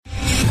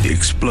The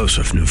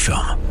explosive new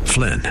film,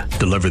 Flynn,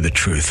 deliver the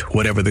truth,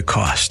 whatever the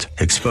cost,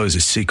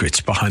 exposes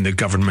secrets behind the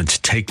government's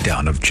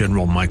takedown of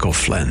General Michael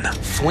Flynn.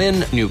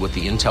 Flynn knew what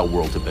the intel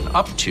world had been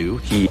up to.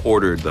 He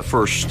ordered the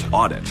first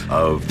audit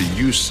of the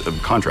use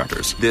of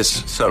contractors.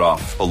 This set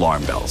off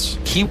alarm bells.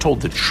 He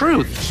told the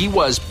truth. He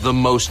was the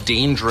most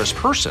dangerous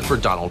person for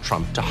Donald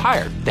Trump to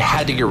hire. They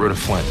had to get rid of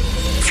Flynn.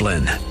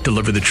 Flynn,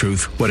 deliver the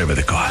truth, whatever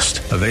the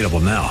cost. Available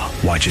now.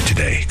 Watch it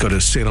today. Go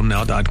to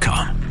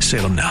salemnow.com.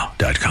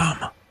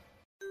 salemnow.com.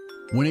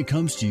 When it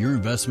comes to your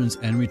investments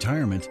and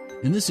retirement,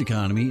 in this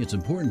economy, it's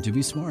important to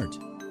be smart.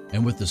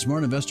 And with the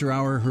Smart Investor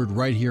Hour heard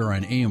right here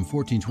on AM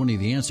 1420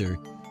 The Answer,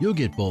 you'll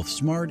get both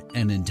smart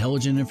and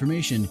intelligent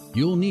information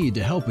you'll need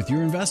to help with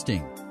your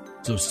investing.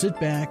 So sit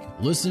back,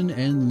 listen,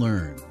 and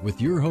learn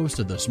with your host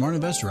of the Smart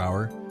Investor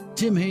Hour,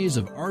 Tim Hayes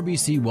of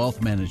RBC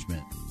Wealth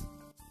Management.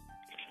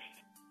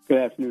 Good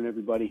afternoon,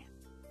 everybody.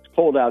 It's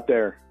cold out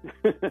there.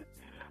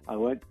 I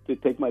went to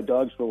take my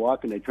dogs for a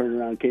walk, and they turned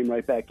around and came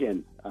right back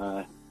in.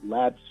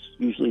 Labs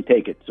usually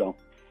take it. So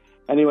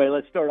anyway,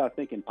 let's start off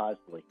thinking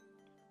positively.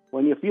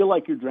 When you feel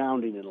like you're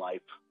drowning in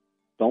life,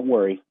 don't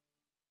worry.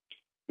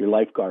 Your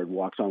lifeguard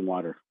walks on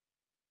water.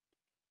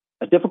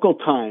 A difficult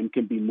time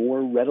can be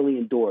more readily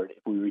endured if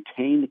we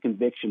retain the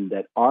conviction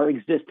that our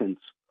existence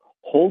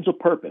holds a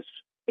purpose,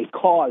 a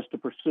cause to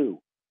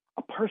pursue,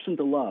 a person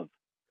to love,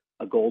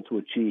 a goal to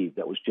achieve.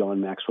 That was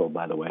John Maxwell,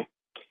 by the way.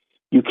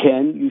 You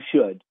can, you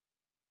should,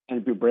 and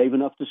if you're brave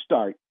enough to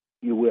start,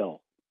 you will.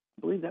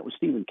 I believe that was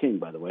Stephen King,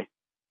 by the way.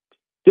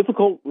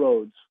 Difficult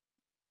roads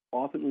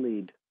often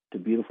lead to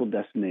beautiful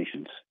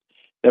destinations.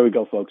 There we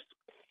go, folks.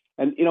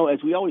 And,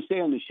 as we always say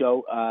on the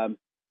show,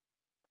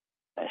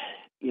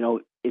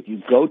 if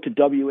you go to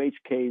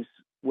WHK's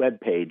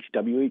webpage,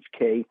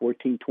 WHK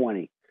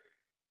 1420,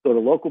 go to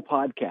local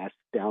podcasts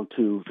down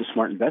to the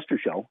Smart Investor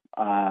Show.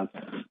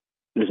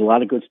 There's a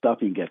lot of good stuff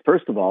you can get.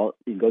 First of all,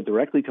 you can go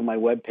directly to my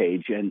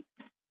webpage, and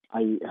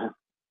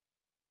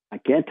I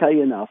can't tell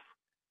you enough.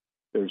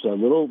 There's a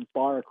little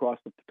bar across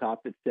the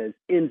top that says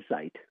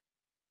Insight.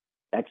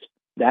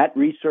 That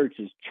research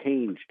has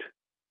changed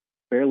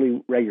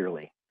fairly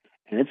regularly,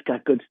 and it's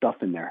got good stuff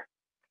in there.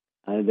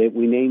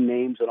 We name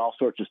names and all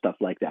sorts of stuff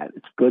like that.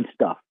 It's good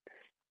stuff.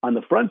 On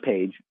the front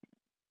page,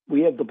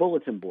 we have the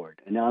bulletin board,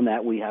 and on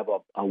that we have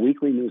a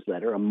weekly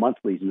newsletter, a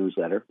monthly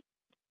newsletter,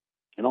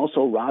 and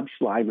also Rob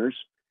Schleimer's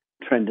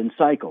Trend and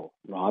Cycle.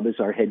 Rob is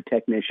our head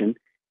technician.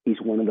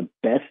 He's one of the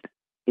best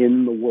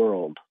in the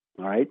world,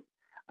 all right?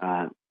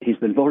 He's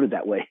been voted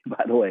that way,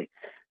 by the way.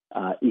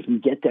 You can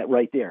get that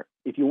right there.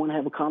 If you want to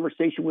have a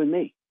conversation with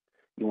me,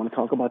 you want to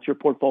talk about your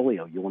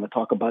portfolio, you want to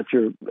talk about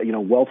your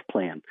wealth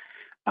plan,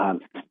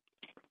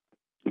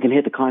 you can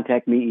hit the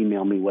contact me,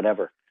 email me,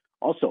 whatever.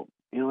 Also,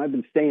 I've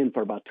been saying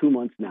for about 2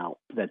 months now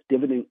that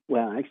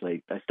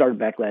actually, I started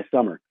back last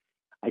summer.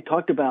 I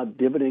talked about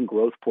dividend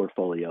growth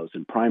portfolios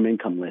and prime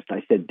income list.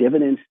 I said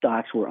dividend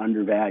stocks were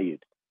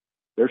undervalued.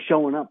 They're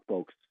showing up,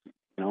 folks.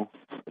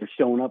 They're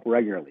showing up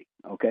regularly,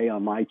 okay,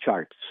 on my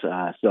charts.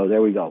 So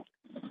there we go.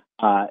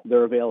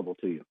 They're available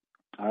to you.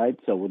 All right,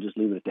 so we'll just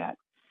leave it at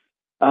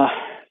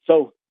that.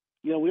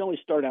 We always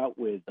start out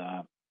with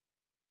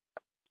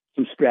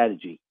some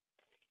strategy.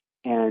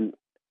 And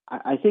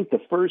I think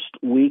the first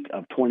week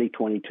of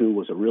 2022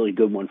 was a really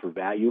good one for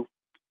value,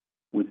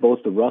 with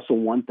both the Russell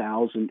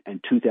 1000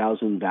 and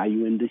 2000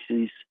 value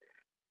indices.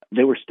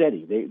 They were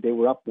steady. They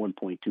were up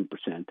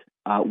 1.2%,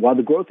 while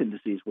the growth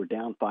indices were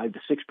down 5 to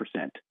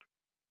 6%.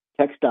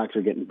 Tech stocks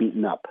are getting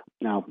beaten up.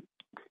 Now,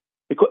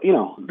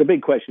 the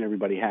big question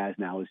everybody has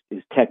now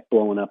is tech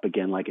blowing up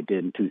again like it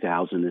did in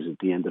 2000? Is it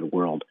the end of the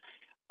world?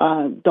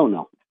 Don't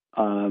know.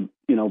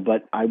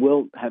 But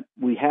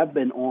we have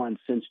been on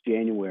since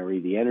January,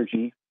 the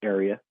energy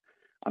area.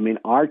 I mean,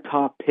 our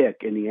top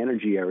pick in the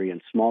energy area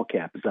in small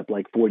cap is up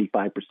like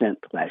 45%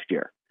 last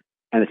year,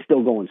 and it's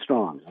still going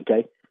strong.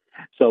 Okay.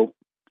 So,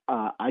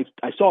 I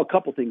saw a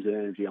couple things in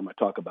energy I'm going to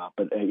talk about,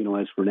 but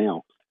as for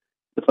now,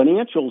 the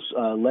financials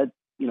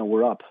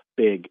were up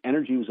big.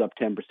 Energy was up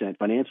 10%.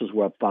 Financials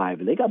were up 5%,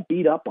 and they got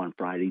beat up on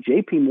Friday.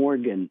 J.P.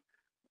 Morgan,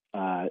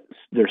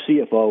 their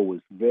CFO, was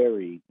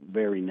very,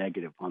 very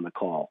negative on the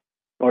call,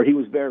 or he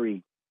was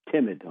very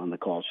timid on the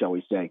call, shall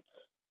we say.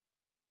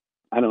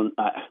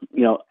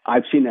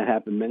 I've seen that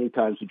happen many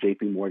times with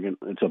J.P. Morgan.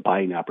 It's a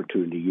buying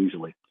opportunity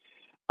usually,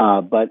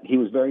 but he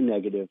was very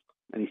negative,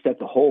 and he set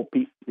the whole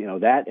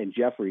that and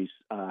Jefferies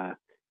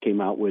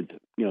came out with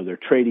their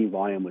trading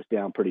volume was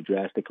down pretty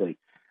drastically.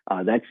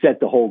 That set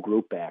the whole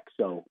group back.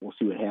 So we'll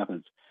see what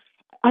happens.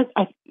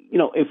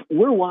 If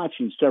we're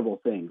watching several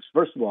things,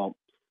 first of all,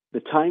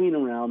 the timing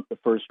around the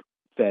first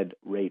Fed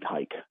rate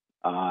hike.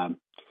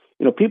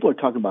 People are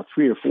talking about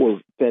 3 or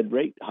 4 Fed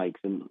rate hikes,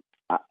 and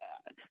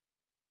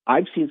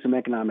I've seen some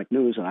economic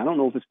news, and I don't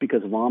know if it's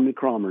because of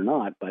Omicron or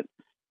not, but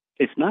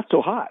it's not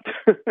so hot.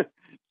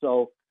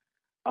 So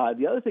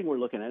the other thing we're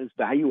looking at is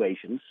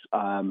valuations.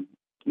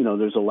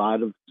 There's a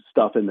lot of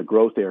stuff in the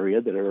growth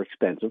area that are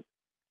expensive.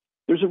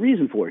 There's a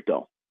reason for it,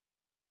 though.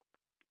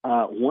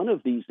 One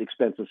of these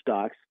expensive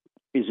stocks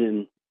is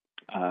in,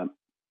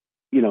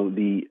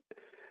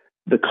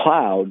 the the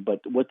cloud,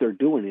 but what they're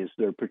doing is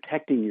they're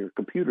protecting your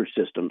computer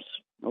systems,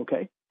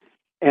 okay?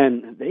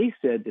 And they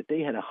said that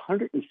they had a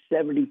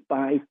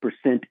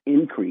 175%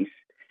 increase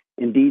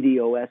in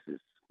DDoSs.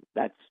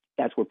 That's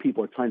where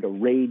people are trying to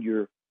raid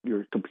your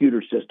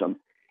computer system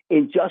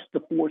in just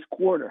the fourth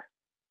quarter.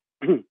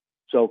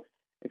 So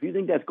if you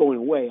think that's going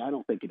away, I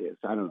don't think it is.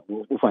 I don't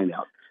know. We'll find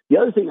out. The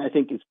other thing I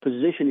think is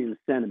positioning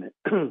sentiment.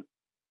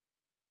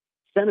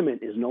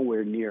 Sentiment is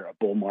nowhere near a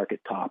bull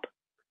market top.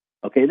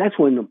 Okay, that's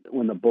when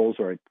the bulls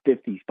are at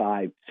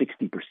 55,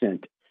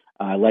 60%,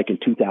 like in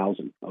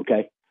 2000.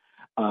 Okay,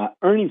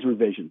 earnings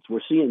revisions.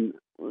 We're seeing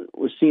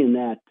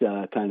that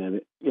kind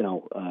of,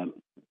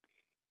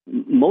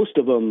 most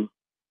of them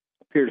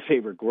appear to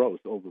favor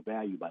growth over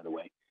value, by the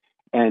way,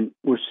 and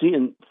we're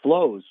seeing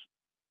flows.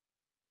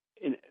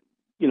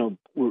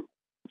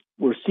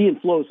 We're seeing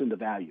flows into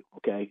value.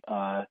 Okay,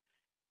 but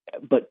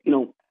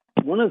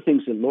one of the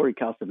things that Lori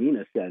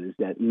Calcavina said is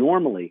that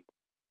normally,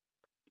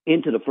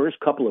 into the first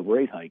couple of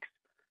rate hikes,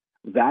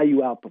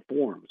 value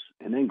outperforms,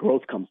 and then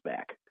growth comes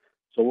back.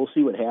 So we'll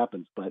see what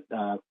happens. But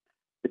the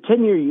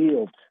 10-year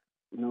yield,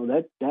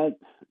 that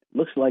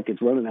looks like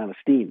it's running out of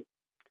steam.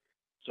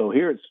 So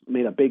here it's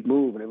made a big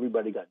move, and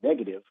everybody got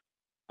negative,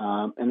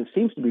 and it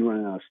seems to be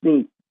running out of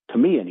steam, to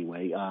me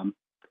anyway.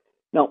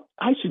 Now,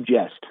 I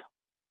suggest,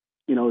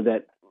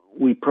 that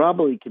we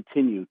probably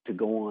continue to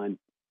go on,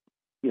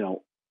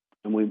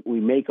 and we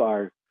make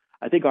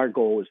I think our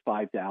goal is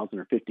 5,000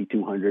 or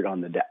 5,200 on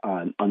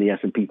the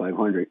S&P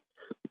 500,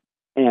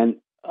 and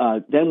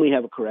then we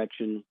have a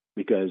correction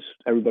because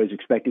everybody's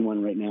expecting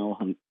one right now,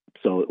 and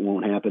so it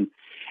won't happen.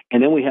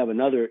 And then we have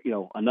another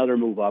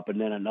move up, and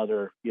then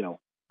another,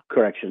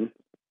 correction,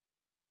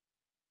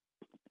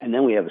 and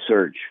then we have a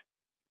surge.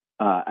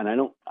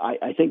 And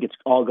I think it's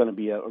all going to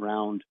be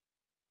around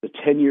the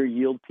 10-year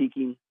yield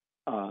peaking,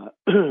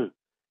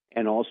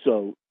 and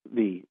also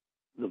the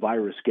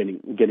virus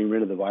getting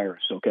rid of the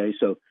virus. Okay,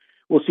 so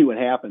we'll see what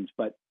happens.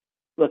 But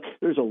look,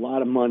 there's a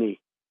lot of money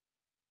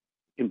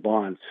in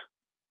bonds,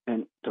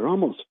 and you're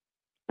almost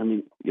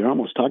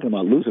talking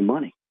about losing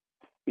money.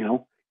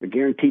 You're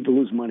guaranteed to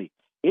lose money.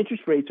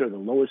 Interest rates are the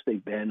lowest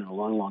they've been in a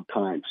long, long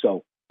time.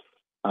 So,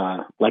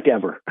 like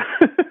ever,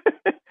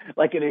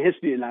 like in the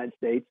history of the United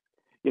States,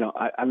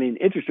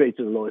 interest rates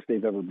are the lowest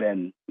they've ever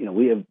been.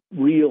 We have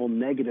real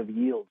negative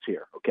yields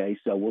here. Okay,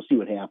 so we'll see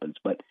what happens.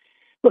 But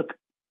look,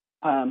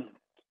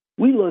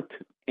 we looked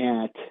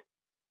at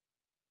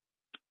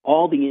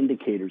all the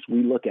indicators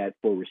we look at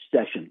for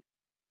recession,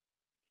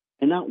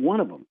 and not one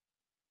of them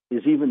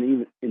is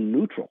even in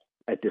neutral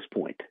at this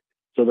point.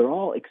 So they're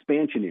all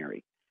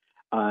expansionary.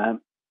 One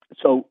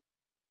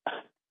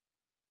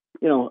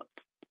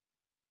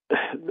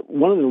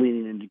of the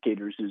leading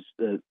indicators is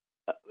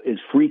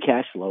free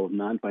cash flow of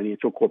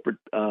non-financial corporate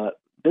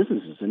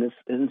businesses, and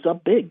it's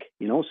up big.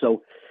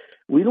 So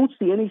we don't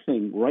see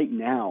anything right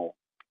now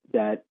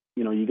that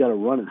you got to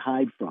run and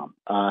hide from,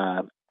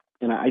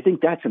 and I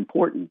think that's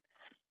important.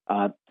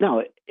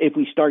 Now, if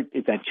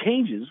that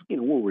changes,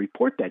 we'll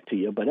report that to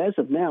you. But as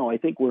of now, I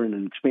think we're in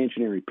an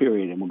expansionary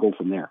period, and we'll go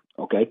from there.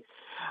 Okay.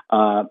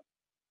 The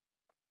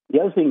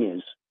other thing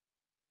is,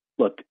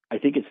 look, I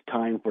think it's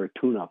time for a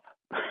tune-up.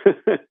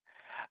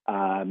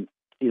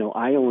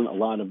 I own a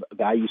lot of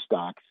value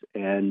stocks,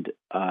 and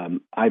I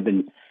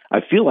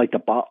feel like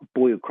the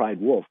boy who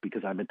cried wolf,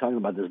 because I've been talking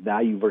about this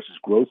value versus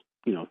growth,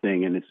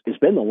 thing, and it's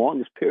been the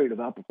longest period of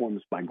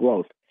outperformance by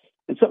growth,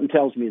 and something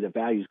tells me that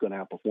value is going to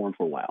outperform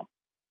for a while.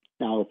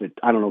 Now,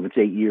 I don't know if it's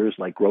 8 years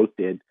like growth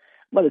did,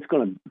 but it's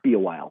going to be a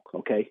while.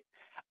 Okay,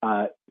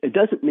 it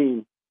doesn't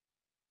mean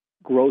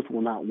growth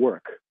will not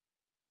work.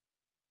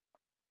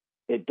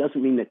 It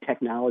doesn't mean that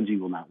technology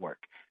will not work.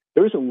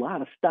 There's a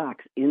lot of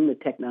stocks in the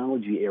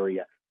technology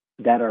area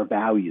that are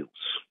values.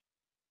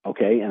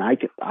 Okay, and I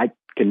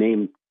can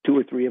name 2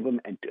 or 3 of them,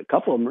 and a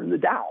couple of them are in the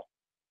Dow.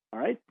 All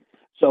right,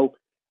 so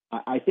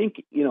I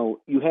think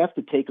you have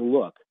to take a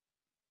look.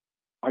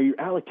 Are your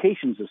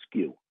allocations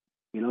askew?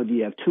 Do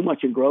you have too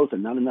much in growth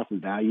and not enough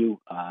in value?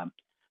 I've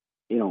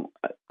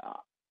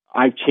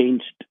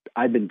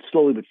been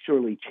slowly but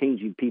surely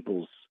changing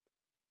people's.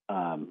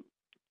 I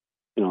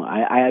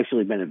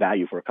actually been in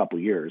value for a couple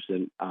of years,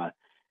 and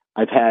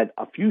I've had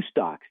a few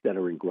stocks that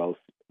are in growth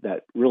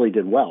that really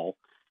did well,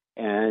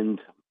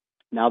 and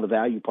now the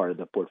value part of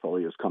the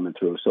portfolio is coming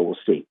through. So we'll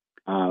see.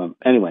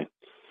 Anyway,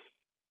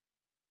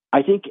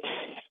 I think.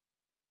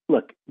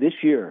 Look, this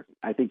year,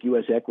 I think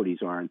U.S.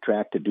 equities are on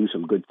track to do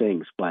some good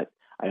things, but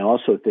I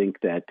also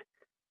think that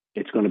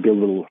it's going to be a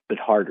little bit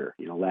harder.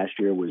 Last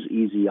year was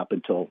easy up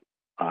until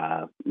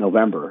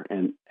November,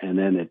 and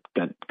then it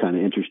got kind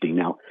of interesting.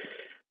 Now,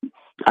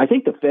 I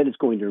think the Fed is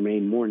going to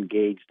remain more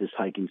engaged this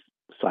hiking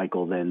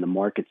cycle than the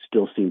market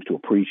still seems to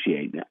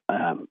appreciate.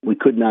 We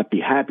could not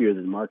be happier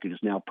that the market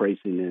is now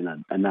pricing in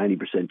a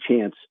 90%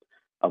 chance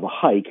of a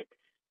hike,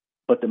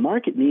 but the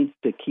market needs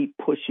to keep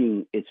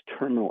pushing its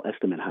terminal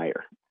estimate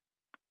higher.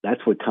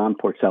 That's what Tom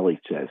Porcelli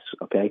says,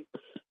 okay?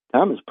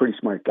 Tom is a pretty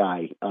smart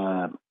guy,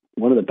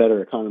 one of the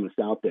better economists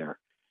out there.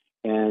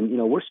 And,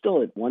 we're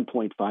still at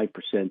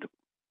 1.5%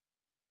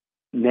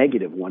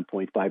 negative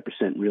 1.5%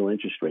 real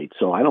interest rate.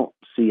 So I don't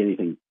see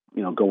anything,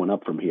 going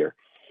up from here.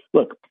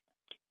 Look,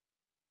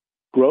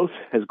 growth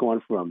has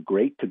gone from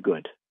great to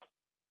good.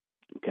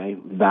 Okay,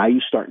 value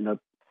starting to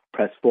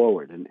press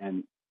forward,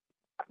 and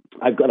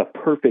I've got a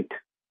perfect,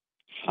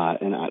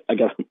 and I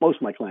got most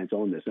of my clients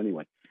own this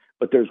anyway.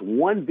 But there's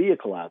one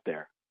vehicle out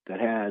there that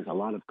has a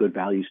lot of good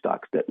value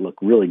stocks that look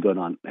really good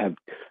have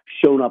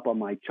shown up on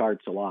my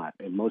charts a lot,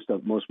 and most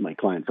of my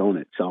clients own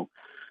it. So,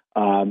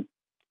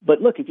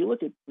 but look, if you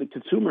look at the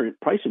consumer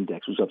price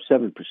index was up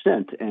 7%,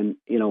 and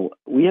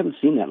we haven't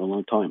seen that in a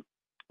long time.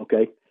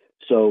 Okay,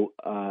 so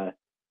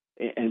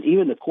and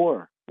even the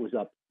core was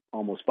up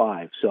almost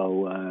 5%.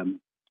 So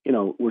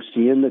we're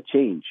seeing the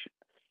change.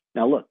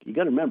 Now, look, you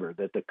got to remember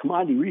that the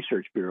Commodity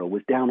Research Bureau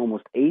was down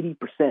almost 80%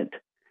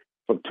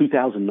 from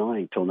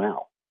 2009 till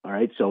now. All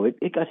right, so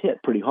it got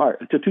hit pretty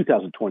hard to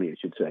 2020, I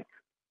should say.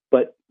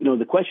 But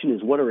the question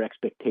is, what are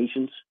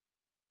expectations?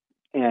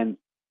 And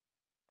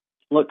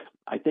look,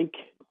 I think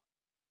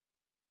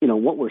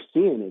what we're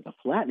seeing is a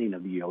flattening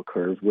of the yield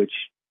curve, which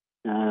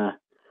I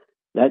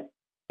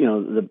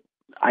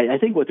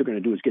think what they're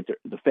going to do is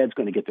the Fed's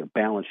going to get their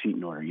balance sheet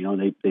in order.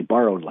 They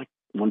borrowed like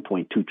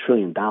 $1.2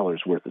 trillion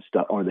worth of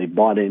stuff, or they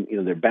bought in.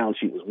 Their balance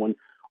sheet was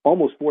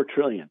almost $4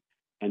 trillion,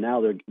 and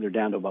now they're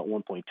down to about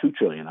 $1.2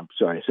 trillion. I'm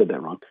sorry, I said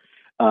that wrong.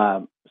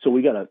 So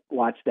we got to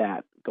watch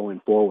that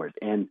going forward.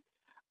 And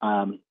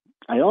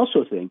I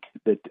also think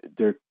that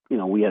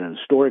we had an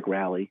historic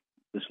rally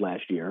this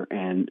last year,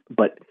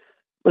 but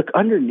look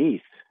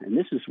underneath, and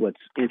this is what's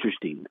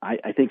interesting.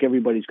 I think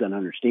everybody's going to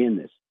understand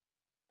this.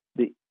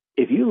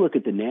 If you look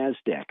at the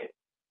NASDAQ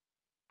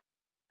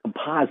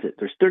composite,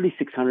 there's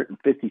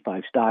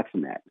 3,655 stocks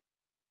in that.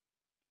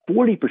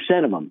 40%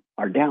 of them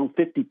are down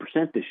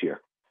 50% this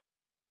year,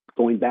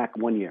 going back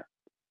 1 year.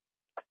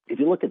 If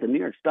you look at the New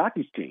York Stock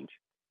Exchange,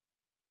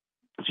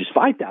 which is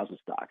 5,000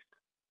 stocks,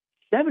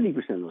 70%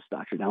 of those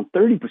stocks are down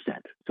 30%.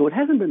 So it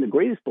hasn't been the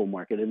greatest bull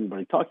market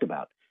everybody talked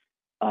about.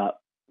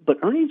 But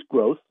earnings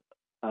growth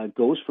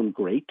goes from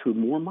great to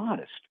more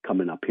modest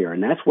coming up here.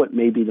 And that's what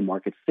maybe the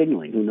market's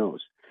signaling. Who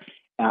knows?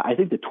 I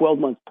think the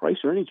 12-month price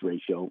earnings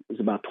ratio is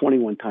about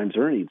 21 times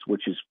earnings,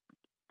 which is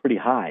pretty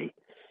high.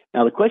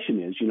 Now, the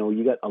question is,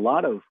 you got a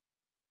lot of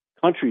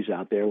countries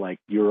out there like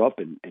Europe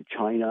and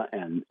China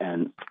and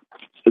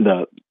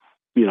the,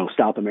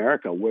 South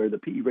America where the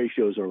PE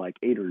ratios are like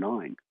 8 or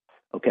 9.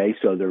 Okay,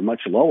 so they're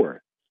much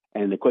lower.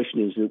 And the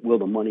question is, will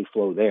the money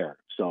flow there?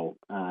 So,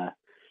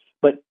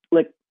 but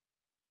like,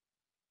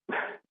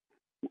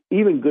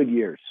 even good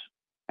years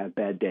have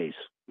bad days.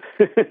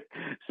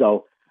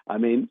 So, I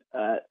mean,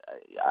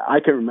 I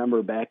can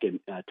remember back in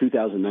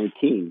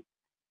 2019,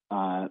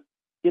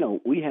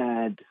 we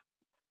had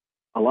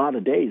a lot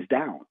of days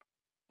down.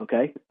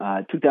 Okay,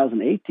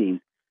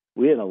 2018,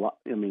 we had a lot.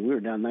 I mean, we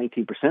were down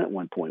 19% at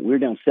one point. We were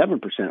down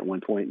 7% at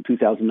one point in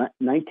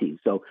 2019.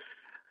 So,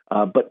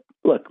 but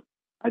look,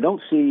 I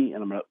don't see,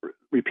 and I'm going to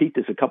repeat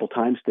this a couple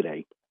times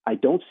today. I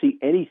don't see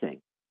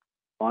anything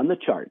on the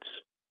charts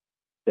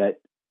that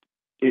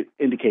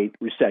indicate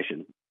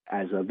recession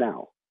as of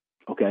now.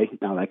 Okay,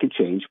 now that could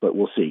change, but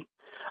we'll see.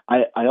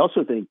 I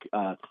also think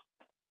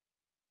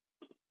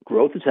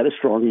growth has had a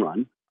strong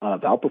run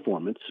of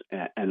outperformance,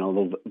 and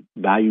although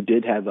value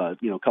did have a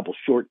couple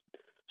short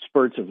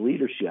spurts of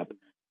leadership.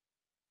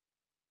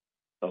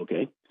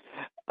 Okay,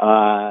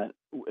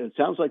 it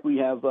sounds like we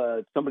have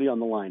somebody on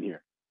the line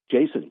here.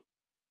 Jason,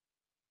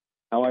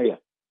 how are you?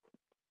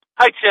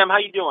 Hi, Tim. How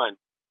you doing?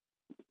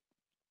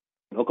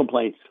 No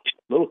complaints.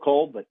 A little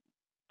cold, but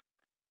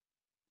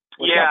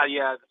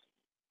yeah.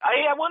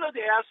 I wanted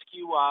to ask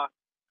you.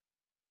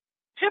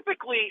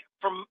 Typically,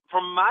 from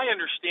my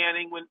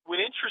understanding, when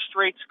interest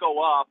rates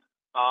go up,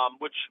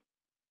 which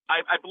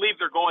I believe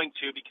they're going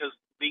to, because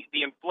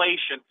the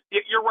inflation.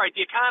 You're right.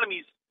 The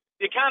economy's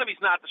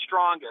not the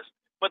strongest,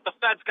 but the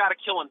Fed's got to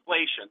kill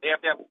inflation. They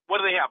have to have,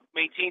 what do they have?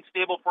 Maintain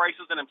stable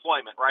prices and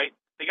employment, right?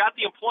 They got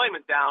the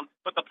employment down,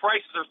 but the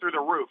prices are through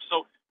the roof.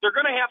 So they're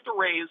going to have to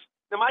raise.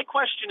 Now, my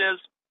question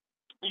is,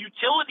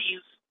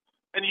 utilities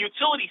and the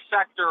utility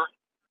sector,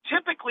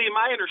 typically, in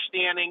my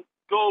understanding,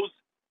 goes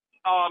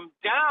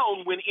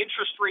down when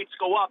interest rates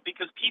go up,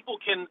 because people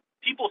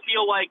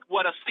feel like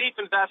what a safe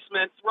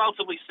investment,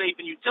 relatively safe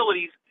in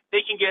utilities,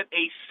 they can get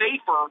a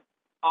safer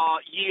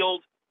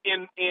yield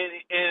in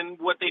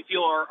what they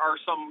feel are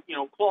some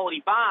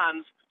quality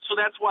bonds. So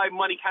that's why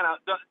money kind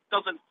of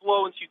doesn't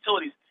flow into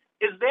utilities.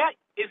 Is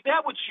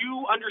that what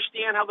you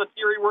understand how the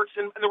theory works?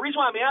 And the reason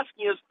why I'm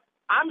asking is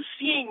I'm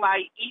seeing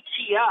my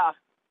ETF,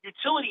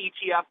 utility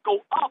ETF,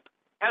 go up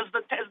as the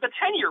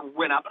 10-year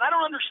went up, and I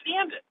don't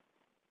understand it.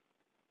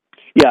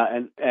 Yeah,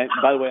 and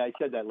by the way, I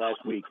said that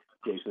last week,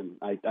 Jason.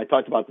 I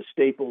talked about the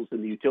staples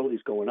and the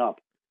utilities going up.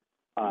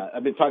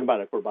 I've been talking about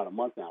it for about a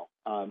month now,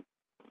 and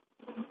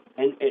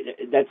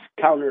that's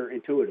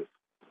counterintuitive.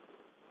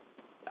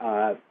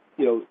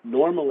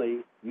 Normally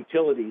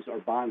utilities are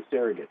bond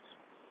surrogates.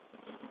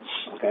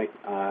 Okay,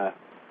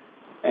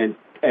 and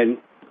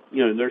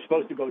they're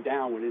supposed to go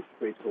down when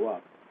interest rates go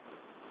up.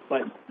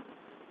 But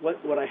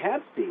what I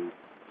have seen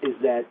is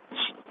that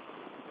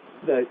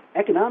the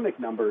economic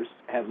numbers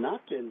have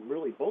not been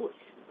really bullish.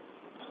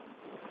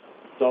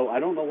 So I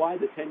don't know why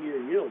the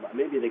 10-year yield.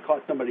 Maybe they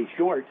caught somebody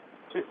short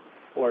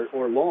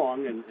or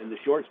long, and the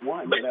shorts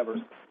won, whatever.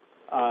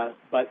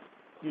 But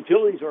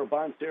utilities are a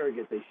bond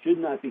surrogate. They should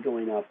not be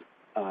going up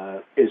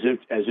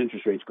as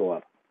interest rates go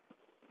up.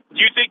 Do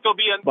you think there'll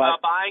be a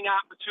buying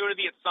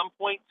opportunity at some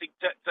point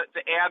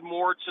to add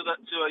more to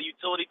a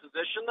utility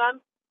position then?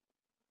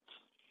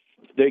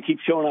 They keep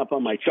showing up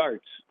on my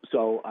charts,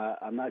 so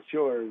I'm not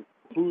sure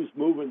who's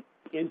moving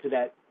into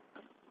that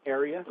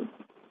area.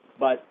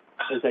 But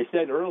as I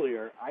said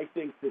earlier, I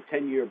think the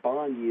 10-year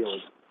bond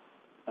yield,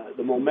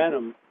 the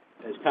momentum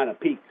has kind of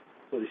peaked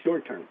for the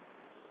short term.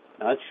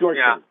 Now, that's short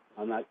term.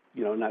 I'm not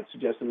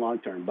suggesting long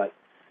term, but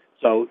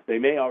so they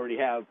may already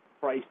have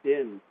priced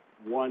in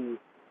one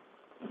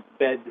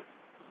Fed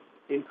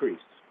increase.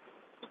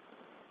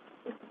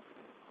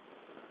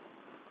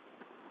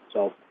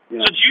 So, who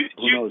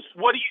knows?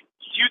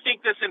 Do you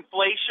think this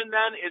inflation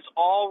then is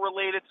all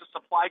related to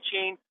supply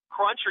chain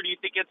crunch, or do you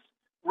think it's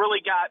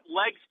really got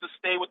legs to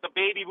stay with the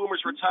baby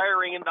boomers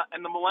retiring and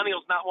the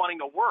millennials not wanting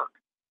to work?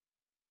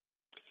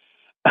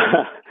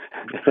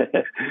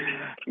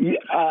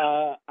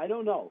 I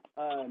don't know.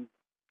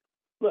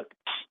 Look,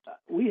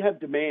 we have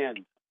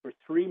demand for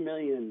 3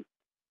 million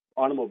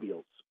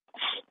automobiles.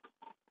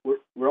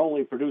 We're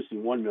only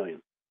producing 1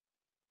 million.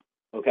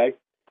 Okay?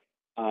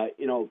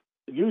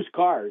 Used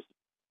cars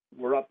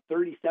were up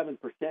 37%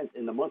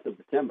 in the month of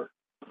December.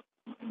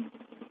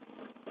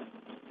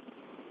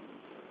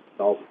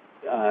 So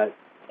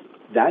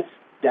that's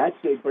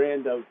a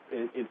brand of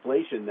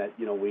inflation that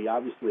we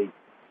obviously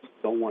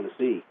don't want to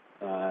see.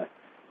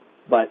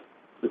 But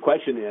the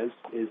question is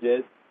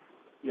it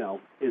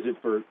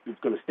it's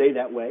going to stay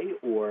that way,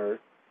 or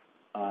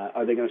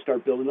are they going to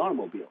start building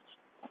automobiles?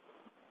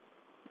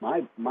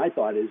 My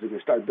thought is they're going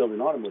to start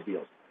building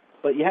automobiles,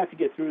 but you have to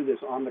get through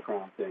this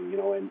Omicron thing,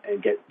 and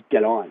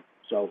get on.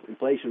 So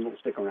inflation will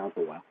stick around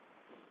for a while.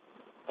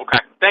 Okay,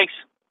 thanks.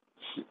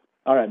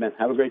 All right, man.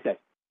 Have a great day.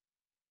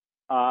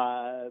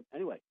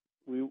 Anyway,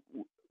 we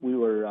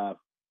were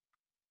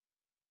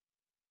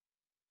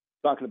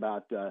talking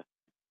about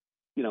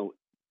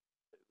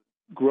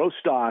growth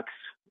stocks.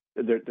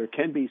 There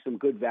can be some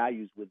good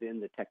values within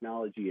the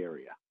technology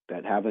area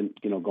that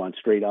haven't gone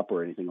straight up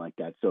or anything like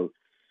that. So,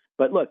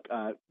 but look,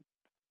 the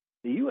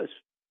U.S.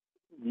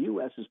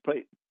 is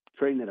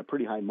trading at a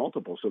pretty high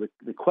multiple. So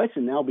the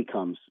question now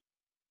becomes,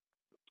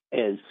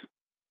 is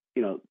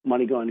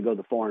money going to go to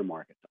the foreign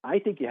markets? I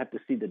think you have to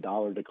see the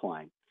dollar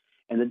decline.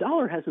 And the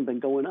dollar hasn't been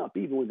going up,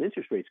 even with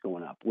interest rates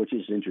going up, which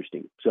is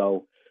interesting.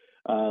 So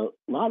a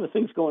lot of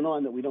things going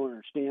on that we don't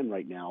understand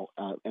right now,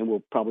 and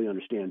we'll probably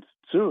understand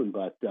soon.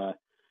 But,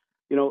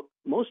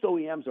 most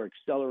OEMs are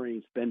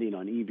accelerating spending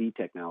on EV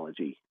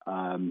technology.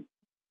 And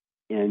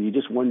you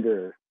just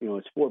wonder,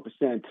 it's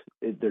 4%.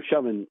 They're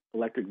shoving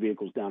electric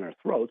vehicles down our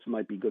throats. It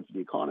might be good for the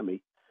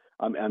economy.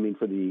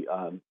 For the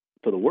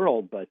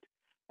world. But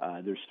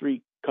there's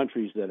 3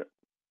 countries that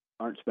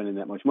aren't spending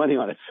that much money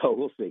on it. So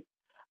we'll see.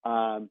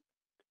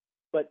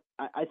 But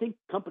I think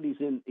companies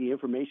in the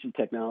information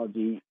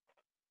technology,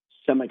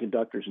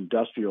 semiconductors,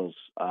 industrials,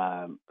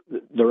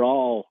 they're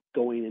all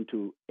going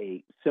into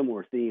a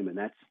similar theme, and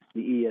that's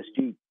the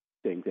ESG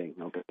thing.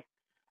 Okay.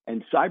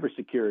 And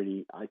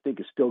cybersecurity, I think,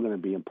 is still going to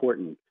be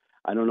important.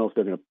 I don't know if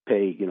they're going to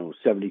pay,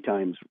 70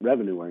 times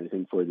revenue or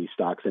anything for these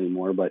stocks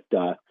anymore, but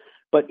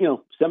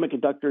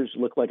semiconductors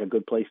look like a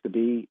good place to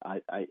be.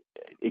 I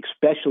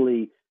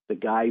especially the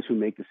guys who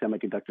make the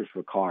semiconductors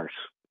for cars.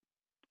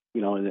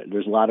 And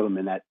there's a lot of them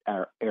in that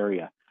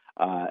area.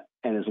 And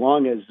as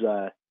long as,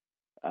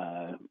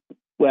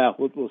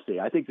 we'll see.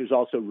 I think there's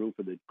also room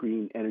for the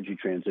green energy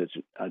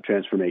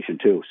transformation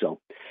too. So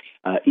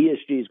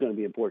ESG is going to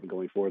be important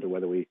going forward,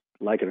 whether we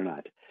like it or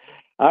not.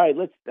 All right,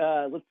 let's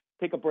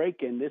take a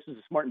break. And this is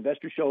a Smart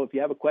Investor Show. If you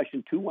have a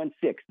question,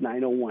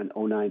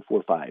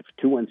 216-901-0945.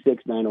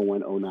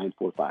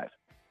 216-901-0945.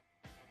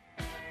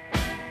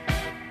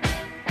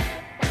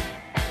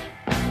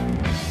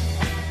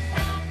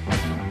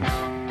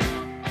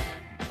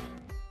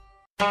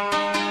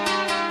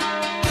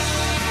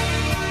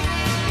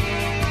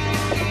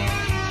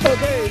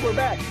 Okay, we're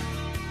back.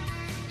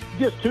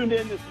 Just tuned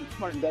in. This is the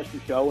Smart Investor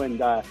Show,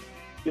 and I'm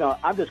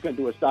just going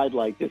to do a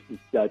sidelight. This is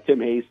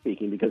Tim Hayes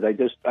speaking, because I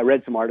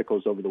read some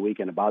articles over the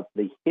weekend about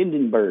the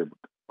Hindenburg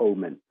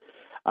Omen,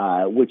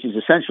 which is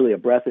essentially a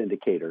breath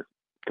indicator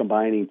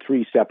combining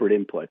 3 separate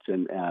inputs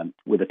and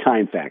with a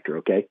time factor.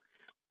 Okay,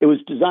 it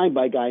was designed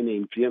by a guy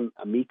named Jim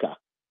Amica,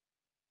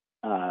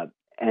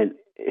 and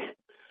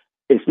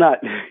it's not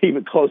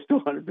even close to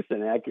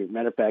 100% accurate.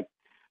 Matter of fact,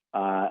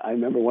 I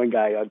remember one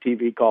guy on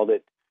TV called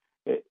it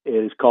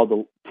is called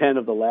the 10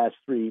 of the last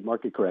 3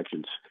 market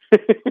corrections.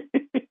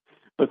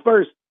 But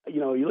first,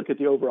 you look at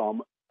the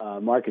overall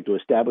market to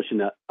establish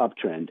an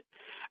uptrend,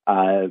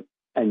 and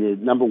there's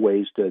a number of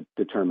ways to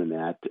determine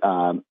that.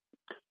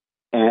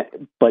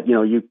 But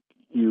you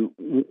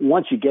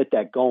once you get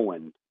that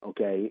going,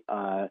 okay,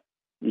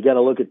 you got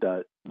to look at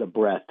the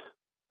breadth.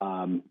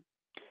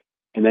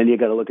 And then you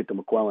got to look at the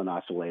McClellan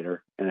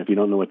oscillator. And if you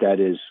don't know what that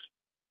is,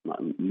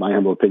 my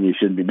humble opinion, you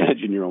shouldn't be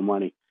managing your own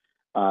money.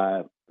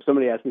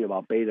 Somebody asked me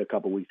about beta a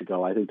couple of weeks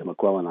ago. I think the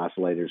McClellan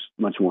oscillator is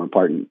much more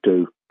important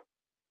to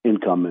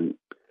income and,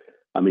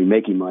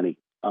 making money.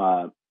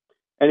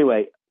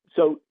 Anyway,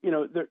 so,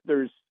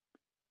 there's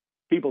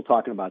people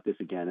talking about this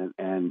again,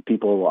 and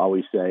people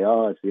always say,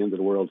 oh, it's the end of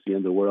the world, it's the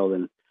end of the world.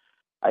 And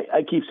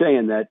I keep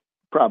saying that,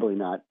 probably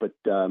not, but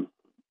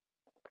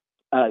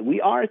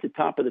we are at the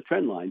top of the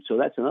trend line, so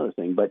that's another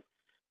thing. But,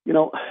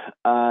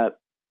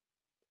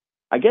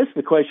 I guess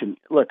the question,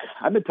 look,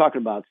 I've been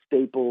talking about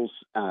staples,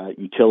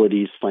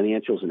 utilities,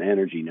 financials, and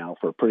energy now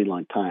for a pretty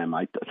long time.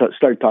 I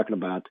started talking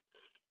about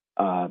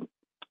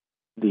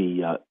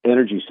the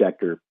energy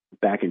sector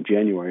back in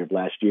January of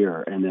last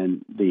year, and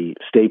then the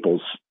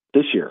staples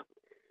this year.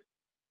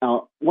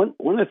 Now, one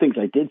of the things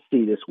I did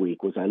see this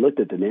week was I looked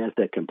at the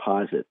NASDAQ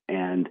composite,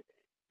 and,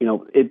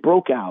 it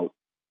broke out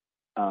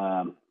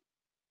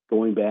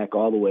going back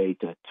all the way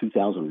to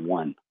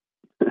 2001.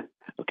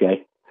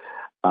 Okay.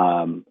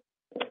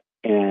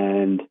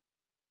 And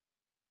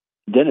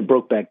then it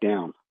broke back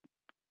down.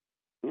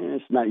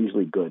 It's not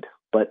usually good.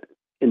 But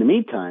in the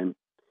meantime,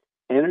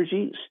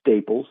 energy,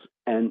 staples,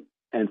 and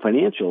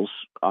financials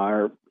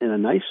are in a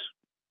nice,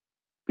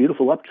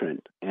 beautiful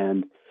uptrend.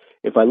 And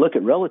if I look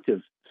at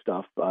relative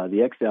stuff,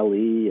 the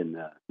XLE and,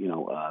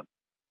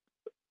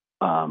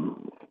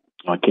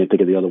 I can't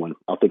think of the other one.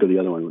 I'll think of the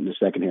other one in a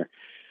second here.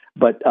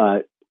 But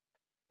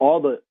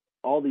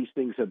all these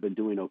things have been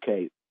doing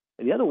okay.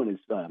 And the other one is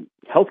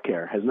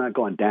healthcare has not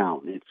gone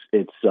down.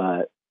 It's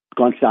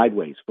gone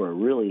sideways for a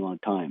really long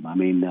time.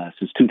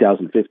 Since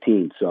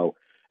 2015. So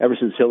ever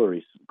since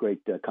Hillary's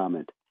great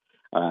comment.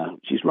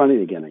 She's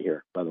running again, I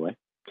hear, by the way.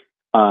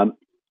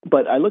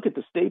 But I look at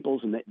the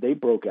staples, and they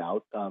broke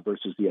out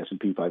versus the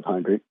S&P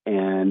 500,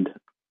 and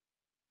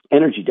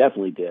energy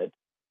definitely did.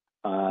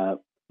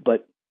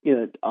 But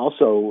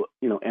also,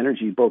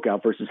 energy broke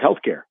out versus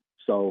healthcare.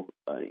 So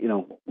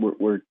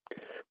we're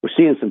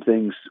seeing some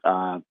things.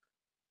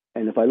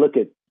 And if I look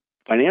at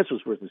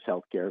financials versus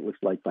healthcare, it looks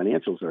like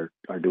financials are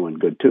doing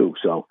good too.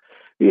 So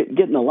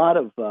getting a lot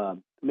of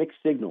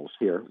mixed signals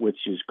here, which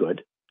is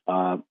good.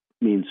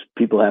 Means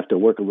people have to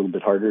work a little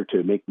bit harder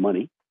to make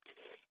money.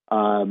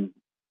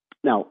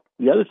 Now,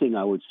 the other thing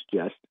I would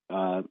suggest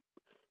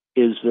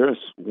is there's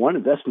one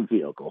investment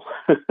vehicle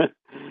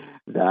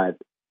that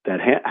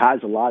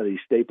has a lot of these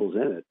staples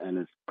in it, and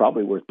it's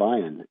probably worth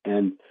buying.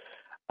 And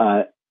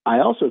I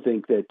also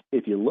think that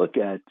if you look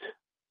at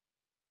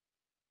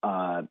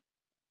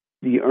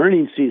the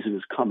earnings season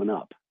is coming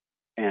up,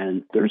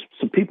 and there's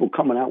some people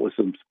coming out with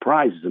some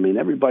surprises.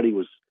 Everybody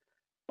was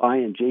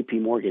buying J.P.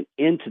 Morgan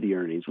into the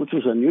earnings, which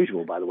was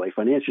unusual, by the way.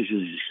 Financials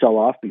usually sell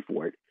off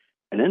before it,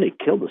 and then they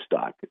kill the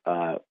stock.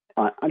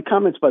 On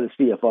comments by the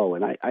CFO,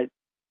 and I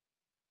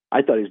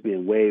thought he was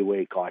being way,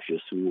 way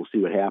cautious, and we'll see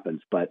what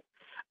happens. But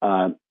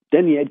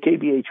then you had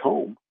KBH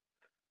Home,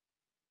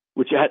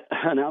 which had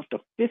announced a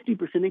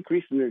 50%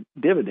 increase in their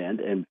dividend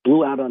and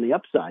blew out on the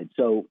upside.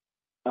 So,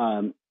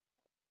 I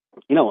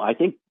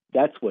think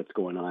that's what's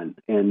going on.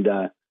 And,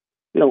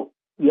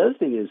 the other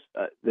thing is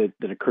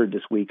that occurred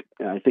this week,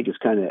 I think is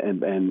kind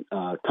of, and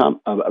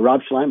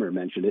Rob Schleimer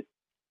mentioned it.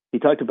 He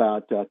talked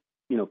about,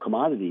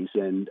 commodities,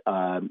 and,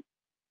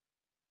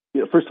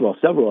 first of all,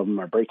 several of them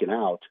are breaking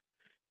out.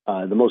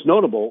 The most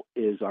notable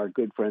is our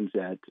good friends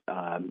at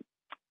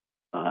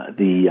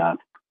the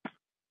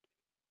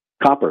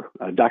copper,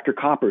 Dr.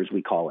 Copper, as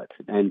we call it.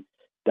 And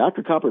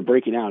Dr. Copper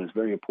breaking out is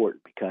very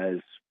important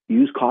because you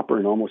use copper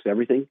in almost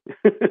everything,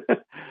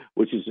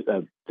 which is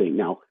a thing.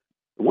 Now,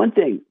 one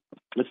thing,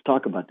 let's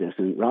talk about this.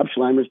 And Rob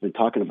Schleimer's been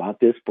talking about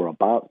this for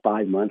about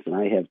 5 months, and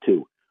I have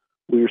too.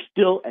 We're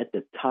still at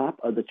the top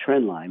of the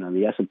trend line on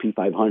the S&P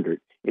 500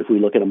 if we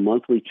look at a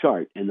monthly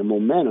chart, and the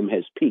momentum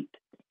has peaked.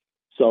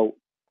 So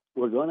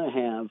we're going to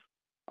have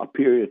a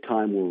period of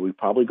time where we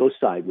probably go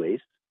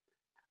sideways.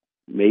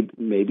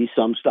 Maybe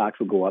some stocks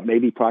will go up.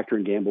 Maybe Procter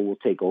 & Gamble will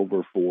take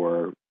over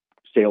for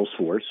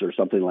Salesforce or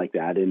something like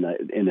that in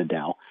the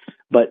Dow.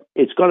 But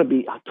it's going to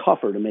be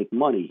tougher to make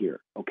money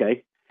here,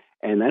 okay?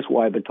 And that's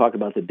why I've been talking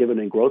about the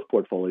dividend growth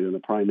portfolio and the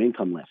prime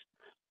income list.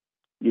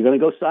 You're going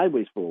to go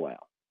sideways for a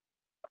while.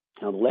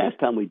 Now, the last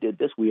time we did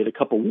this, we had a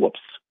couple whoops.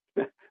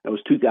 That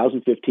was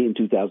 2015,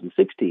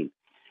 2016.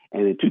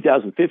 And in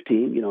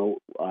 2015,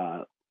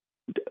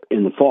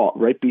 in the fall,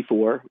 right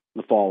before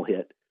the fall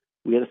hit,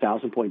 we had a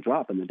 1,000-point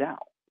drop in the Dow,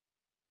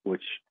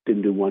 which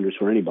didn't do wonders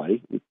for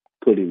anybody,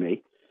 including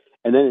me.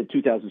 And then in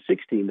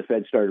 2016, the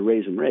Fed started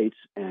raising rates,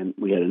 and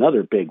we had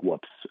another big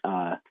whoops,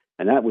 and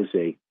that was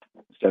a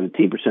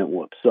 17%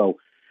 whoop. So,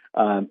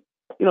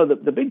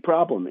 the big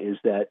problem is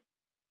that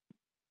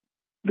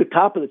the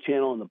top of the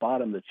channel and the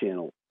bottom of the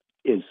channel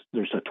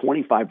there's a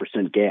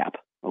 25% gap.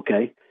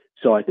 Okay,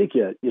 so I think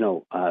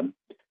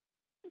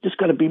just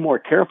got to be more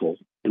careful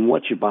in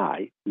what you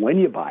buy when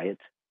you buy it.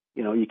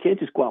 You can't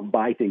just go out and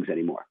buy things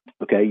anymore.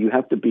 Okay, you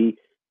have to be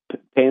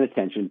paying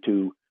attention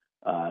to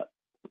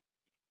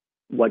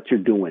what you're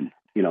doing.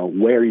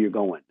 Where you're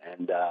going.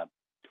 And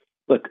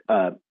look,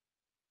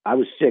 I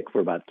was sick for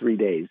about 3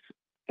 days,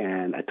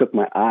 and I took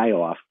my eye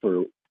off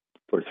for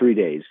 3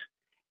 days,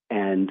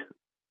 and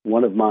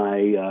one of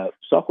my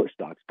software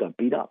stocks got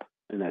beat up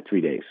in that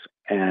 3 days,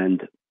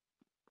 and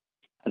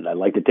I'd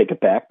like to take it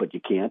back, but you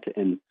can't,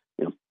 and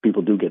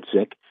people do get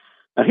sick.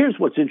 Now, here's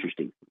what's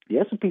interesting: the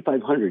S&P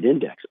 500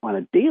 index on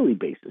a daily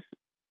basis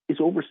is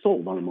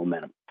oversold on a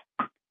momentum.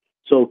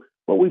 So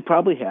what we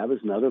probably have is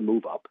another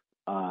move up,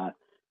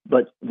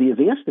 but the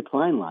advanced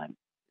decline line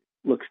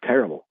looks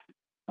terrible.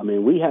 I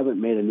mean, we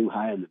haven't made a new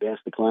high on the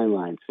advanced decline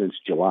line since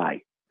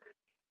July,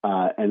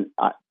 and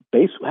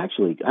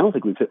actually, I don't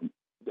think we've hit.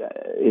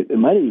 It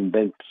might have even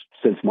been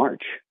since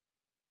March.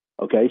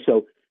 Okay,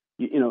 so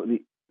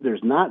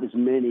there's not as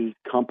many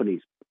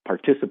companies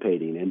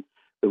participating in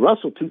the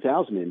Russell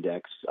 2000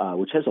 index,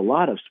 which has a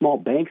lot of small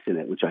banks in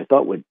it, which I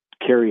thought would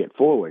carry it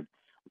forward,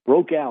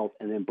 broke out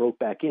and then broke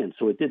back in.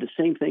 So it did the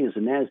same thing as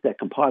the NASDAQ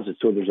composite.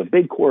 So there's a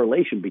big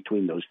correlation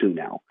between those two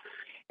now.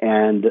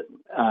 And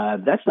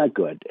that's not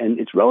good. And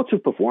its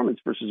relative performance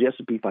versus the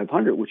S&P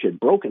 500, which had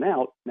broken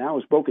out, now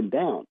is broken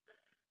down.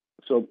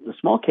 So the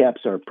small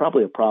caps are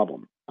probably a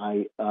problem.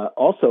 I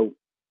also,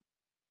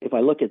 if I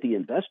look at the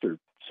investor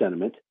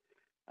sentiment,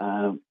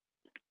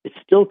 it's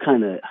still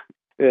kind of,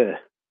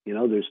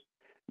 there's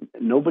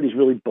nobody's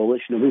really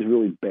bullish, nobody's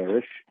really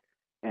bearish,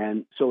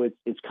 and so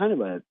it's kind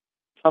of a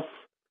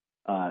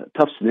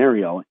tough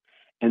scenario.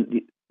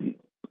 And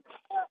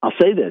I'll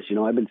say this,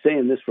 I've been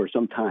saying this for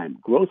some time: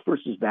 growth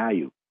versus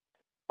value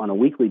on a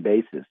weekly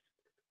basis.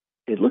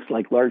 It looks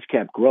like large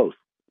cap growth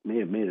may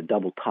have made a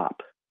double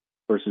top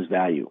versus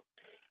value.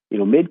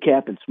 Mid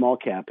cap and small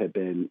cap have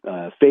been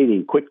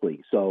fading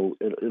quickly, so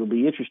it'll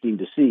be interesting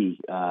to see.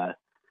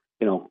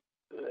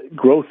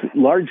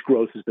 Large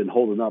growth has been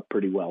holding up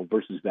pretty well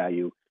versus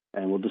value,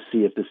 and we'll just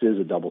see if this is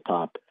a double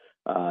top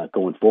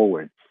going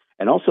forward.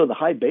 And also the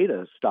high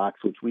beta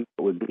stocks, which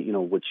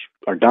which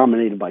are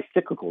dominated by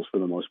cyclicals for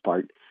the most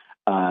part,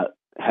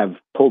 have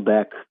pulled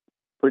back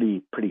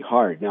pretty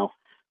hard. Now,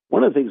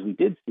 one of the things we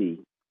did see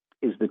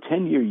is the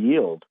 10-year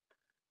yield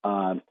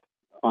on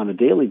a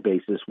daily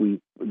basis.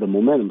 The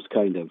momentum's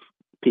kind of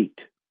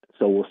peaked,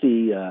 so we'll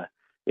see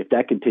if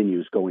that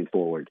continues going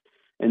forward.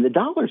 And the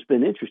dollar's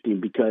been interesting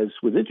because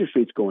with interest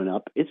rates going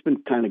up, it's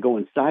been kind of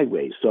going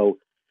sideways. So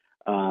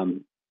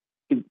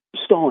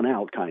stalling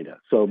out kind of.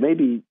 So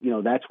maybe,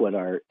 that's what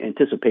our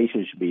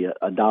anticipation should be,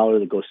 a dollar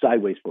that goes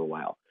sideways for a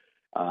while.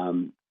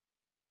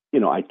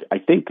 I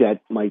think that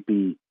might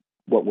be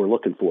what we're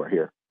looking for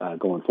here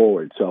going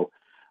forward. So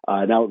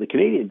now the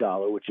Canadian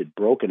dollar, which had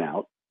broke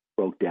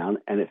down.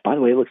 And by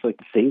the way, it looks like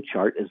the same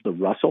chart as the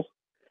Russell,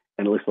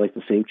 and it looks like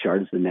the same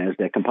chart as the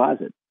NASDAQ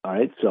composite. All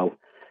right. So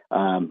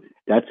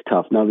that's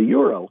tough. Now the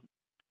euro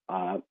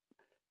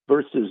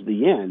versus the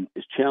yen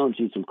is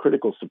challenging some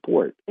critical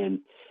support. And,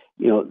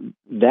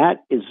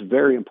 that is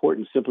very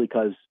important simply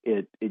because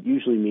it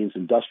usually means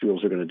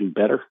industrials are going to do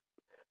better.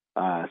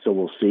 So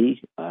we'll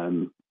see,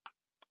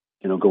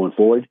 going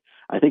forward.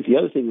 I think the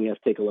other thing we have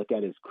to take a look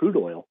at is crude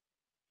oil.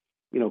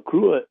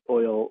 Crude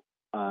oil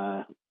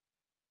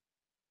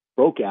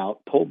broke out,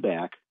 pulled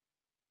back,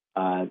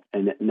 and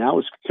now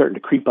it's starting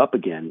to creep up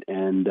again.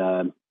 And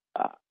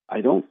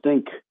I don't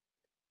think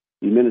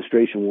the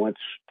administration wants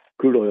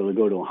crude oil to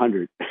go to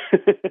 100,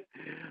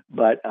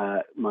 but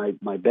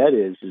my bet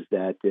is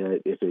that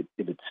if it's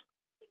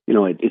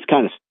it's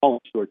kind of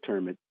stalled short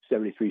term at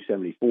 73,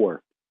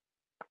 74,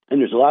 and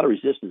there's a lot of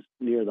resistance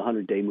near the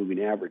 100-day moving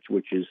average,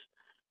 which is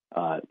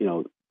right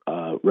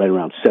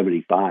around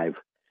 75.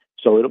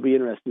 So it'll be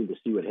interesting to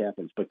see what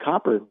happens. But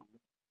copper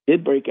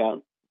did break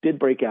out,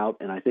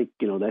 and I think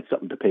that's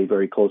something to pay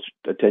very close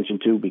attention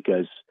to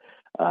because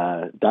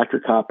Dr.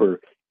 Copper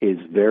is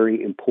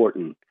very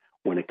important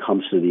when it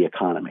comes to the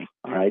economy.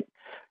 All right.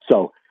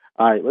 So,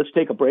 all right, let's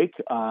take a break.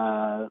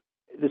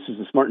 This is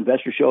the Smart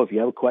Investor Show. If you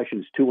have a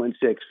question, it's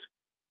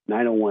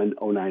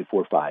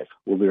 216-901-0945.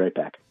 We'll be right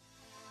back.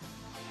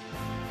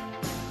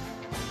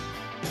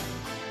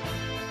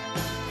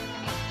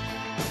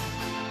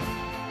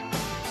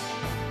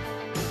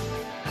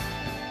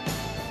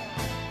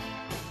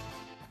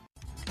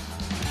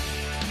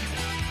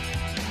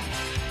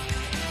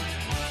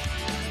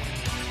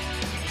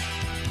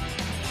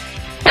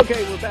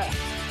 Okay, we're back.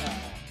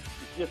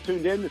 Just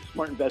tuned in. This is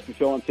Smart Investor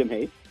Show. I'm Tim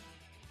Hayes.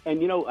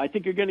 And, I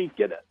think you're going to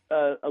get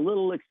a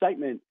little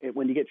excitement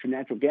when you get your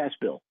natural gas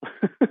bill.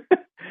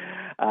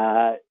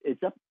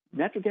 It's up.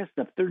 Natural gas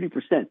is up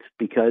 30%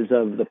 because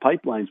of the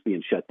pipelines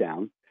being shut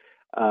down.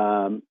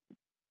 And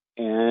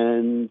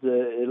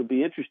it'll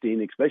be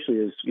interesting, especially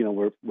as,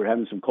 we're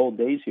having some cold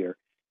days here,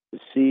 to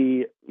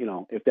see,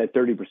 if that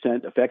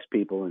 30% affects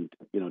people. And,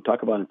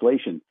 talk about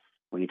inflation.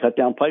 When you cut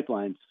down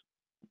pipelines,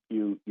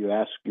 you're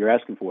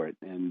asking for it.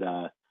 And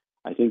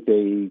I think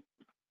they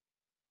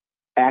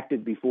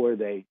acted before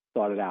they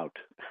thought it out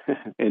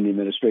in the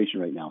administration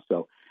right now.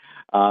 So,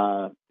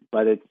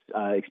 but it's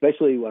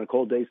especially on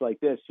cold days like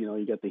this,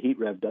 you get the heat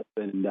revved up,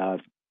 and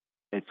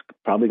it's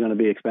probably going to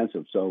be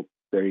expensive. So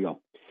there you go.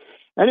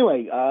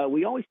 Anyway,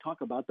 we always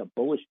talk about the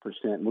bullish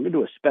percent. We're going to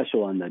do a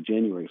special on the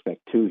January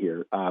effect too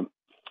here.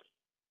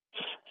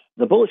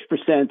 the bullish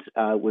percent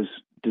was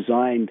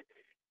designed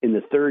in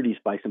the 30s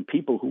by some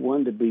people who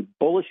wanted to be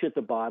bullish at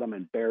the bottom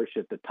and bearish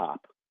at the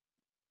top.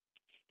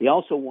 They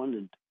also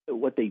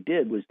what they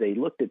did was they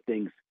looked at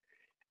things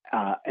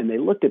and they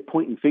looked at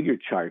point and figure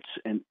charts.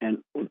 And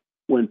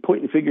when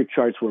point and figure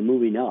charts were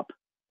moving up,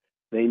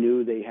 they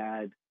knew they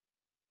had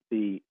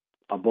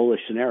a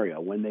bullish scenario.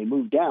 When they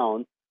moved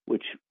down,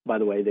 which, by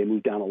the way, they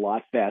move down a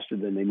lot faster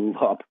than they move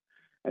up,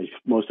 as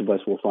most of us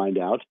will find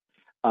out,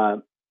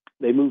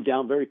 they moved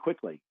down very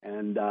quickly.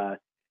 And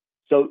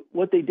so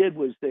what they did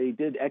was they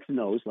did X and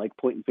O's, like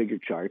point and figure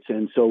charts.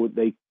 And so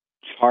they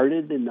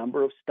charted the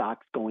number of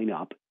stocks going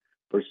up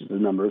versus the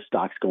number of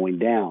stocks going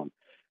down.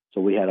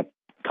 So we had a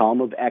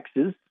column of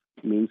X's,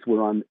 means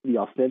we're on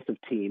the offensive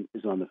team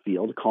is on the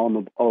field. A column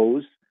of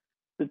O's,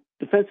 the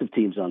defensive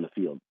team's on the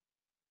field.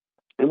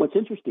 And what's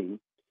interesting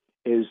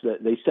is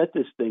that they set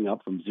this thing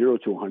up from 0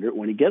 to 100.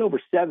 When you get over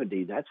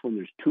 70, that's when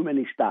there's too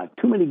many stocks,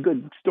 too many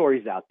good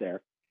stories out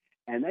there.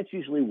 And that's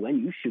usually when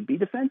you should be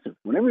defensive.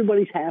 When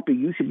everybody's happy,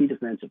 you should be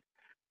defensive.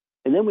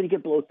 And then when you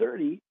get below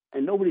 30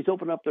 and nobody's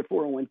opened up their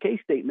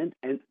 401k statement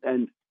and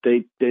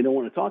they don't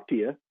want to talk to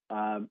you,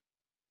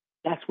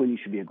 that's when you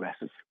should be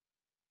aggressive.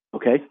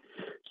 Okay?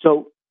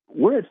 So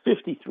we're at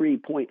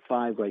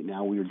 53.5 right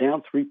now. We were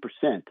down 3%.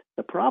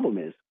 The problem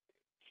is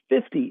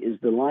 50 is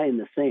the line in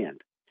the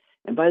sand.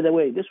 And by the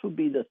way, this would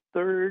be the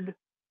third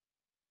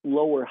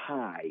lower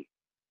high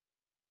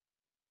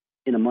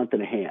in a month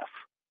and a half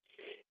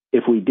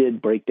if we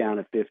did break down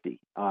at 50.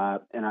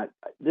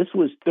 This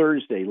was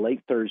Thursday,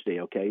 late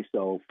Thursday, okay?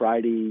 So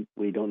Friday,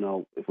 we don't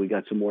know if we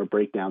got some more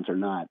breakdowns or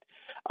not.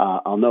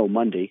 I'll know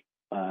Monday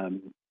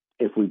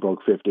if we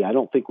broke 50. I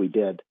don't think we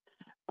did.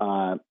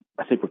 I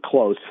think we're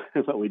close,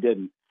 but we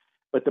didn't.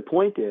 But the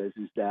point is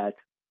that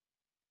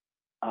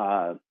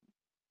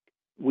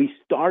we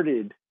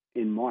started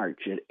in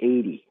March at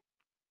 80.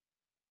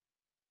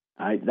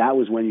 That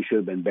was when you should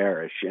have been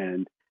bearish,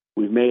 and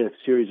we've made a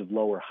series of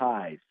lower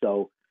highs.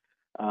 So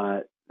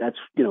that's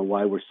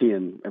why we're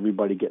seeing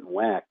everybody getting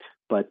whacked.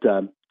 But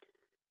the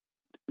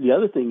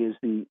other thing is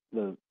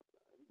the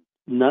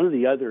none of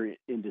the other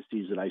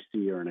indices that I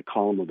see are in a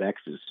column of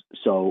X's.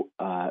 So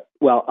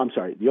I'm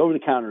sorry, the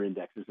over-the-counter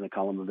index is in a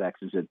column of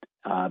X's,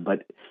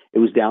 but it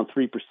was down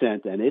 3%,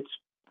 and it's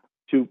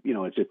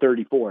at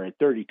 34. At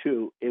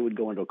 32, it would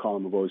go into a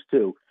column of O's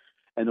too.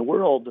 And the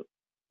world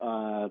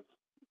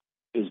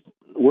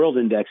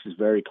index is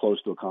very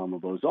close to a column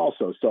of O's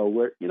also. So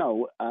we're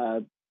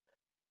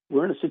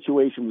in a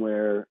situation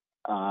where,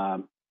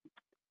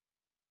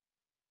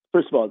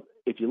 first of all,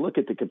 if you look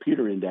at the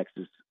computer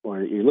indexes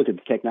or you look at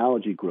the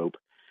technology group,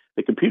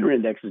 the computer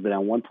index has been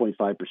down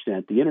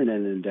 1.5%. The internet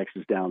index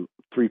is down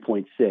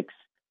 3.6.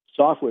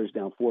 Software is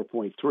down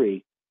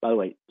 4.3. By the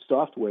way,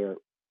 software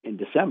in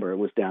December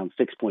was down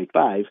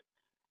 6.5.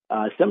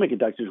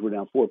 Semiconductors were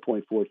down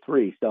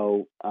 4.43.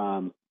 So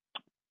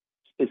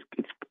it's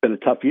been a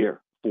tough year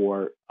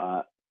for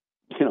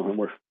and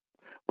we're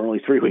only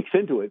 3 weeks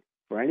into it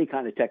for any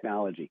kind of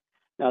technology.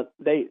 Now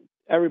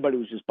everybody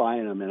was just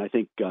buying them, and I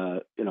think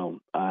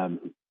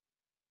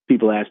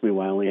people asked me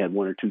why I only had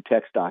one or two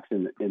tech stocks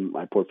in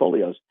my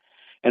portfolios,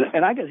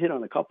 and I got hit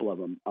on a couple of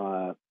them.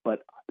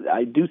 But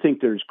I do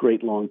think there's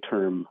great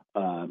long-term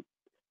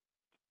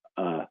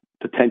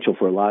potential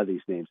for a lot of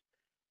these names.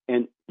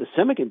 And the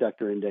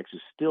semiconductor index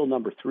is still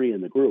number 3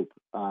 in the group,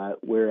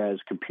 whereas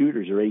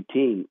computers are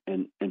 18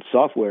 and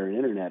software and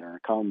internet are a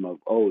column of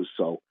O's.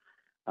 So,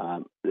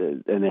 and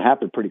they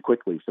happen pretty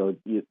quickly. So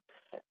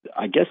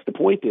I guess the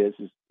point is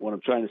what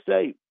I'm trying to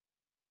say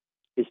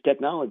is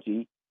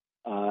technology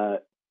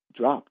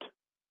dropped.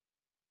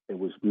 It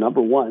was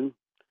number 1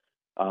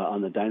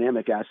 on the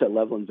dynamic asset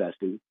level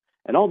investing.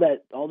 And all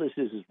this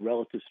is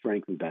relative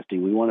strength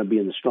investing. We want to be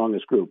in the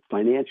strongest group.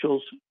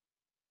 Financials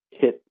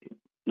hit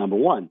number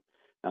 1.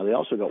 Now, they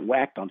also got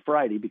whacked on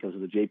Friday because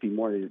of the JP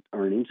Morgan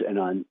earnings and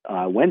on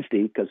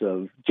Wednesday because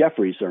of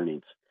Jefferies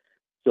earnings.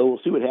 So we'll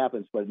see what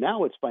happens. But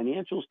now it's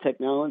financials,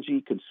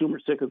 technology, consumer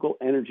cyclical,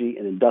 energy,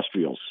 and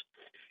industrials.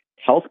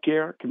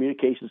 Healthcare,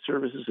 communication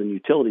services, and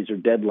utilities are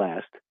dead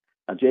last.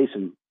 Now,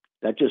 Jason,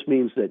 that just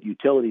means that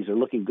utilities are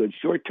looking good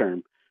short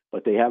term,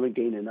 but they haven't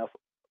gained enough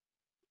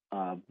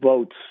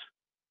votes,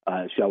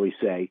 shall we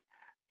say,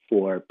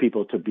 for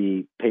people to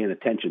be paying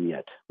attention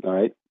yet. All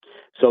right.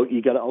 So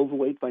you got to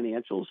overweight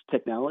financials,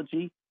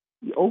 technology.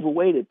 You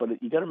overweight it,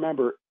 but you got to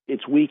remember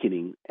it's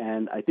weakening.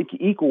 And I think you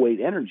equal weight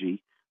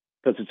energy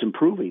because it's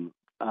improving.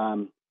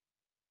 And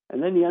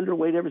then you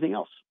underweight everything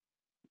else.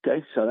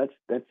 Okay. So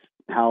that's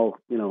how,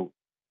 you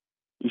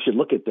should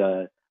look at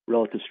the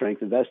relative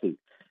strength investing.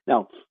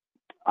 Now,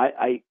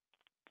 I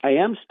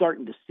am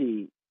starting to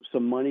see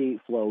some money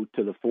flow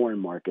to the foreign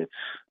markets.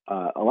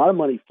 A lot of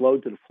money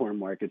flowed to the foreign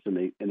markets and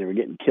they were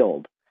getting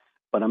killed.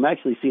 But I'm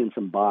actually seeing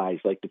some buys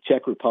like the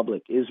Czech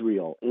Republic,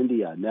 Israel,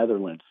 India,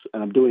 Netherlands,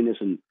 and I'm doing this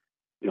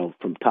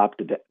from top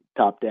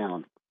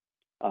down.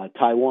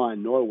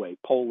 Taiwan, Norway,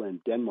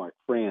 Poland, Denmark,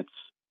 France.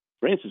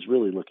 France is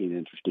really looking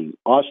interesting.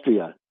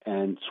 Austria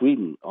and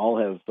Sweden all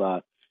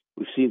have.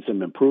 We've seen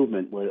some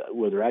improvement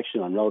where they're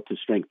actually on relative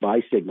strength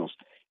buy signals.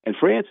 And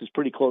France is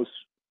pretty close.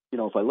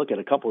 If I look at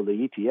a couple of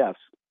the ETFs,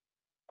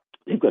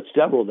 they've got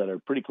several that are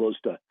pretty close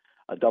to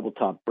a double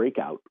top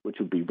breakout, which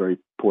would be very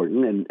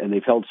important. And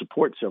they've held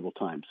support several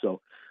times.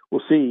 So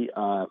we'll see.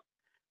 I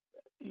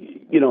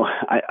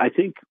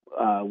think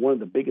one of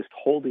the biggest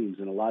holdings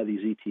in a lot of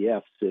these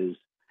ETFs is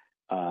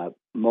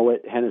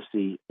Moet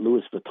Hennessy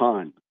Louis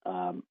Vuitton.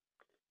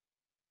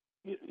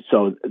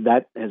 So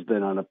that has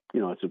been on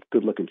it's a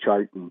good looking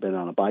chart and been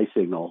on a buy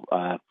signal.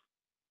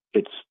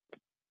 It's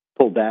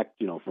pulled back,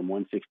 from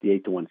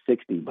 168 to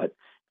 160, but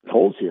it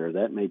holds here.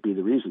 That may be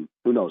the reason.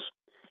 Who knows?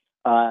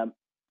 The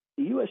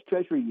U.S.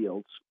 Treasury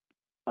yields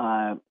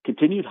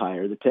continued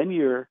higher. The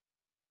 10-year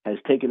has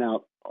taken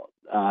out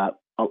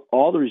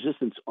all the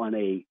resistance on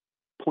a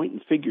point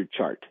and figure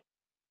chart,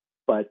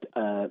 but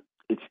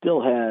it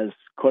still has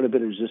quite a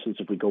bit of resistance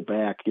if we go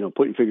back.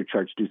 Point and figure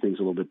charts do things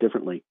a little bit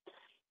differently.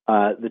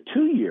 The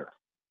 2-year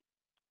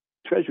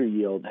Treasury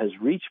yield has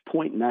reached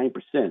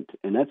 0.9%,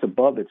 and that's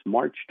above its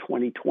March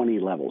 2020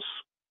 levels.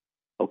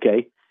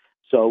 Okay,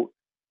 so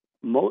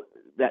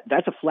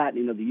that's a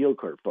flattening of the yield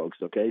curve,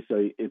 folks. Okay,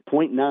 so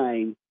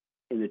 0.9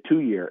 in the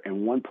 2-year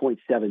and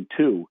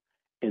 1.72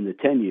 in the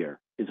 10-year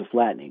is a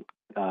flattening.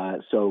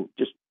 So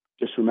just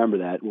remember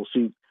that. We'll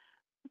see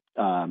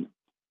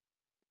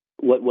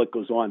what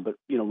goes on, but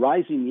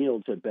rising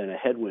yields have been a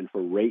headwind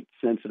for rate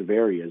sensitive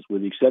areas,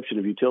 with the exception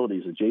of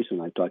utilities that Jason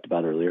and I talked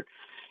about earlier.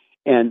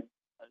 And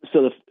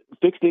so the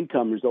fixed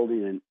income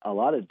resulting in a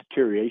lot of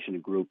deterioration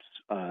in groups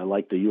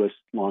like the U.S.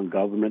 long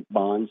government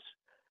bonds,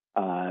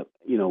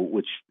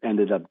 which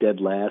ended up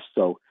dead last.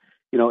 So,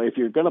 if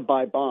you're going to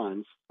buy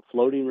bonds,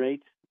 floating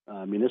rate,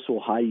 municipal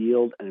high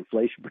yield, and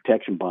inflation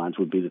protection bonds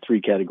would be the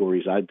three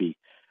categories I'd be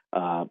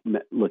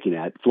looking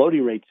at.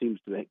 Floating rate seems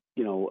to,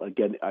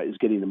 again, is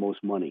getting the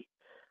most money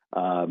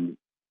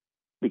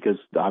because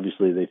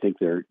obviously they think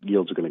their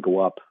yields are going to go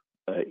up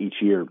each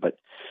year. But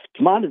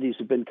commodities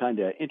have been kind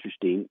of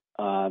interesting.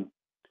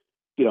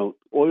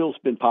 Oil's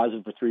been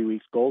positive for 3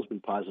 weeks. Gold's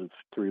been positive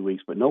for 3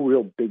 weeks, but no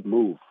real big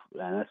move.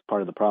 And that's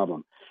part of the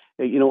problem.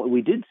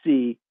 We did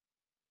see,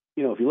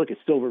 if you look at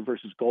silver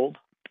versus gold,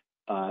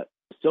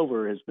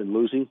 silver has been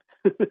losing.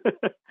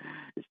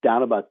 It's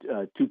down about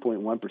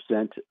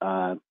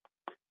 2.1%.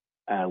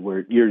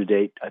 Where year to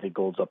date, I think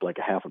gold's up like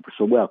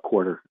 0.5%, a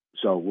quarter.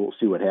 So we'll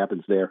see what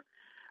happens there.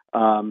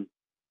 So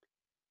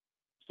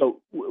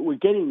we're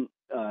getting,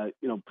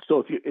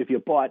 so if you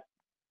bought,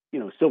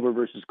 silver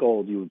versus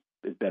gold,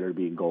 it better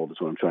be in gold is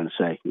what I'm trying to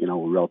say, a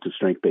relative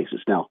strength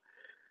basis. Now,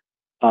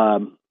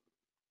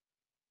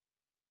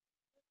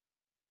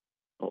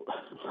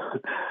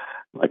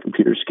 my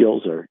computer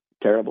skills are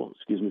terrible.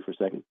 Excuse me for a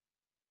second.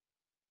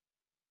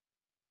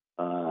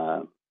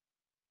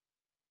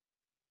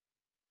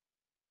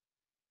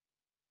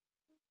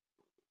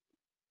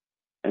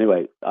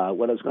 Anyway,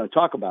 what I was going to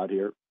talk about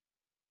here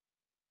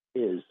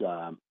is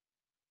the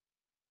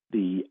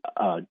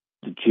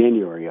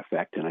January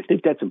effect, and I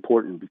think that's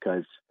important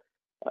because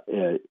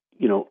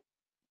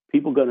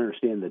people got to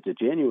understand that the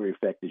January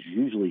effect is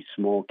usually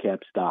small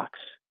cap stocks.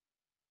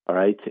 All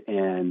right,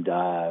 and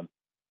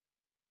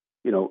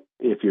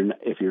if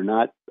you're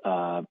not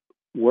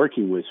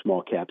working with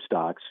small cap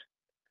stocks,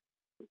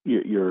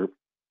 you're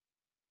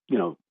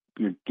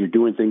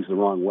doing things the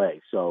wrong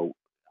way. So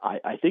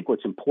I think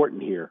what's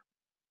important here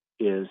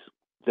is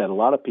that a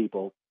lot of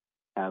people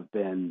have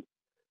been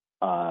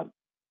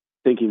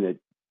thinking that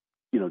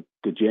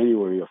the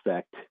January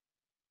effect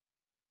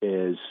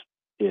is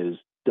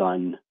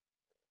done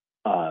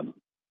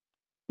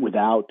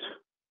without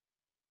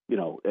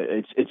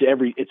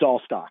it's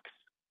all stocks.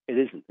 It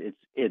isn't.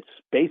 It's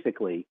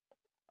basically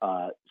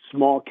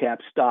small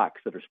cap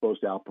stocks that are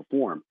supposed to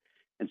outperform.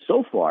 And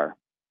so far,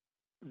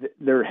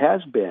 there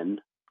has been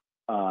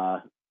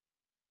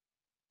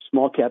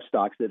small cap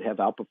stocks that have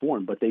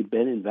outperformed, but they've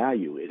been in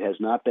value. It has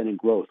not been in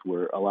growth,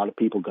 where a lot of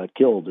people got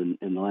killed in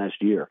the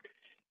last year.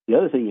 The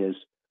other thing is,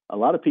 a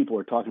lot of people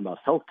are talking about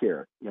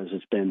healthcare, as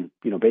it's been,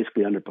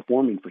 basically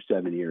underperforming for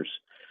 7 years,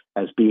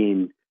 as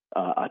being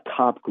a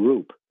top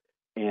group.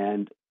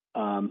 And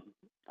I'm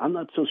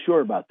not so sure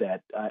about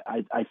that.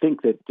 I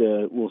think that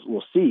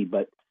we'll see.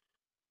 But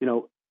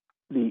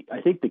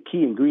I think the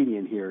key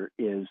ingredient here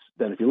is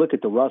that if you look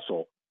at the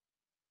Russell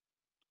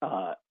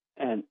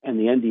and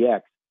the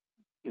NDX,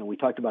 we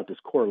talked about this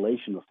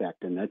correlation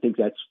effect, and I think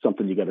that's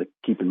something you got to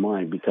keep in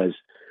mind, because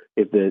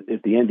if the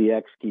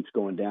NDX keeps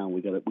going down,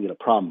 we got a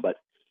problem. But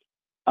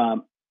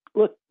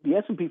look, the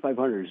S&P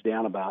 500 is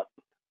down about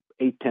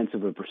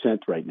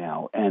 0.8% right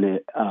now, and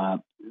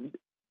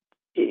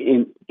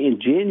in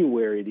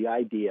January, the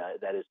idea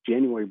that as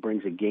January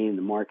brings a gain in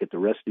the market, the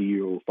rest of the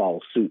year will follow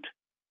suit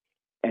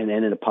and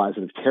end in a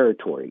positive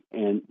territory.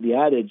 And the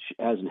adage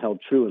hasn't held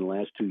true in the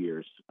last 2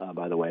 years,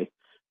 by the way.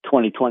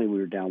 2020, we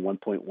were down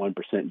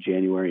 1.1% in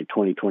January. In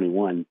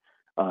 2021,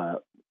 and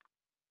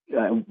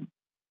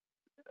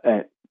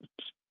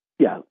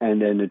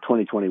then in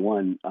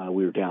 2021,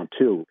 we were down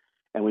 2%.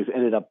 And we've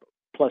ended up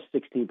plus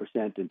 16%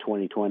 in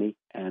 2020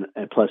 and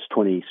plus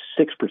 26%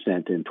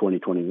 in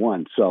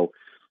 2021. So,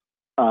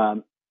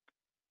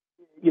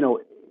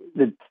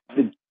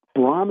 the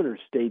barometer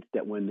states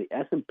that when the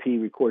S&P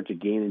records a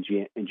gain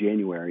in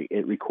January,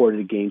 it recorded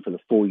a gain for the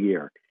full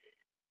year.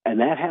 And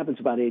that happens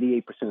about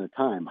 88% of the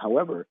time.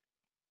 However,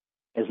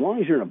 as long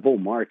as you're in a bull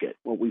market,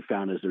 what we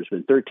found is there's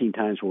been 13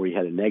 times where we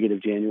had a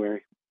negative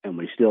January and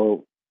we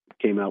still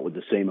came out with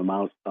the same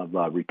amount of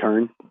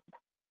return.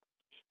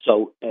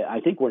 So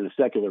I think we're in a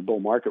secular bull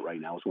market right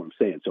now is what I'm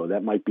saying. So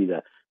that might be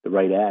the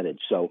right adage.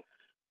 So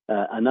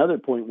another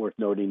point worth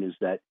noting is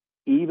that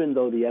even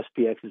though the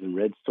SPX is in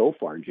red so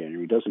far in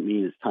January, doesn't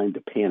mean it's time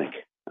to panic.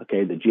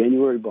 Okay, the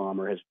January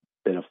bomber has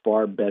been a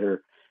far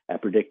better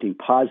at predicting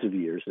positive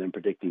years than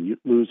predicting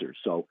losers.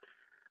 So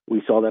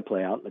we saw that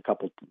play out in a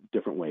couple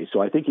different ways.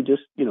 So I think you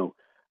just,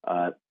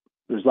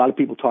 there's a lot of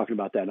people talking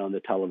about that on the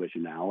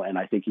television now, and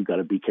I think you've got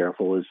to be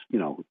careful as,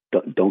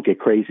 don't get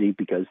crazy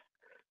because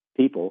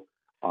people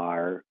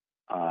are,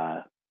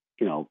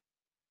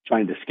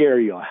 trying to scare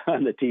you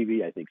on the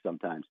TV, I think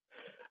sometimes.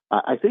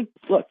 I think,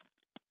 look,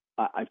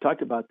 I've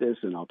talked about this,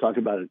 and I'll talk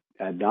about it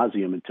ad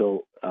nauseum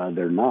until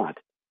they're not.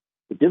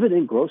 The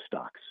dividend growth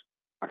stocks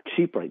are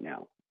cheap right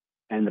now.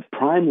 And the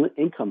prime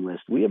income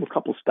list, we have a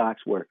couple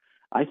stocks where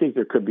I think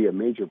there could be a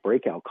major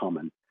breakout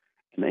coming,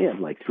 and they have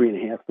like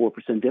 3.5%,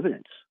 4%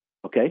 dividends.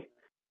 Okay.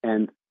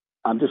 And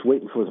I'm just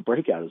waiting for the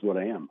breakout is what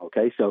I am.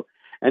 Okay. So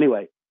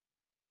anyway,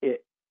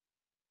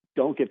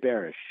 don't get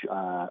bearish.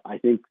 I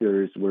think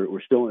we're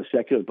still in a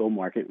secular bull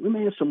market. We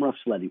may have some rough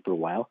sledding for a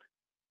while.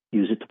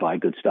 Use it to buy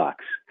good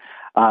stocks.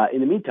 In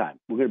the meantime,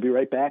 we're going to be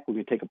right back. We're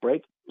going to take a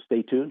break.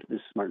 Stay tuned. This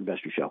is Smart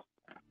Investor Show.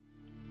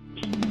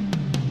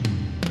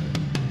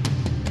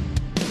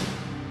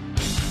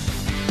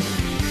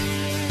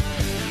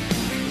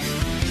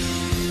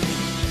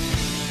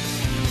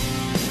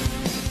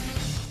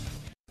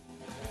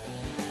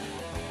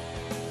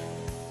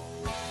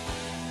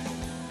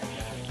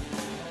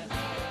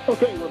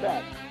 Okay, we're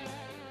back.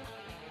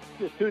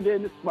 Just tuned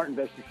in. This is Smart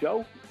Investor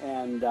Show.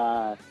 And,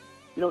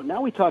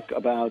 now we talk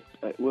about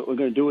what we're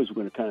going to do is we're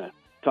going to kind of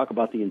talk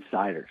about the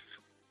insiders.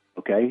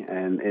 Okay.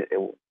 And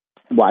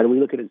why do we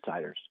look at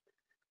insiders?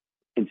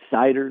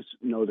 Insiders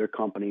know their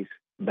companies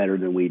better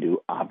than we do,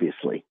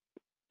 obviously.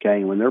 Okay.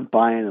 And when they're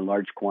buying in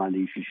large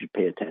quantities, you should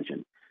pay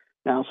attention.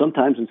 Now,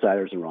 sometimes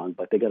insiders are wrong,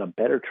 but they got a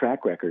better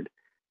track record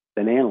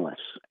than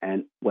analysts.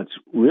 And what's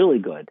really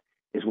good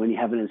is when you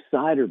have an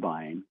insider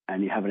buying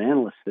and you have an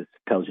analyst that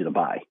tells you to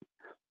buy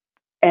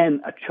and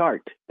a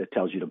chart that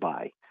tells you to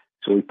buy.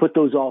 So we put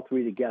those all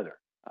three together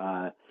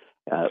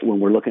when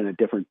we're looking at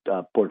different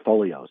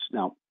portfolios.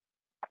 Now,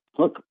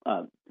 look,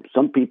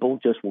 some people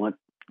just want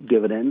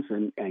dividends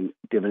and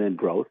dividend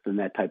growth and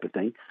that type of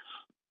thing.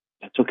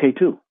 That's okay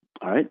too.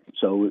 All right.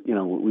 So,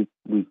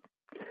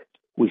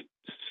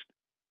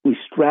 we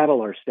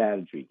straddle our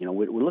strategy.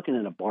 We're looking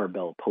at a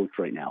barbell approach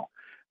right now.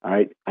 All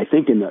right. I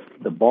think in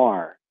the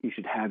bar, you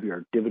should have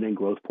your dividend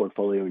growth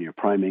portfolio and your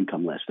prime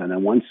income list. And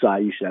on one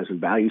side, you should have some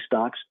value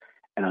stocks.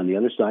 And on the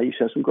other side, you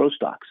should have some growth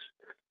stocks.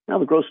 Now,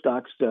 the growth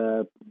stocks,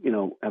 have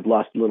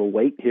lost a little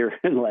weight here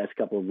in the last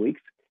couple of weeks,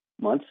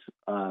 months.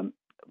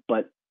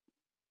 But,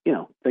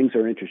 things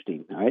are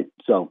interesting. All right.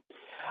 So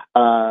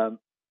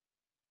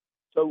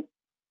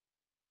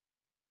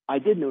I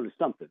did notice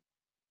something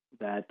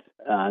that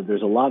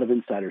there's a lot of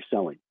insider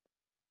selling.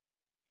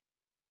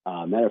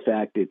 Matter of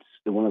fact, it's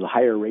one of the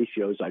higher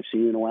ratios I've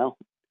seen in a while.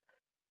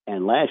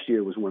 And last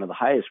year was one of the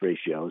highest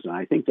ratios. And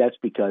I think that's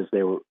because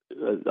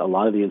a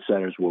lot of the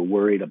insiders were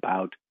worried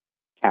about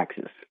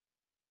taxes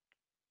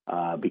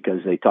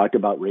because they talked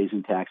about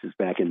raising taxes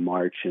back in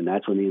March. And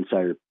that's when the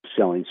insider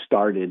selling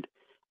started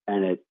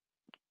and it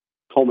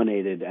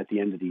culminated at the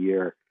end of the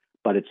year,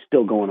 but it's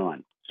still going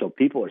on. So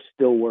people are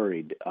still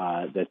worried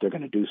that they're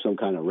going to do some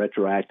kind of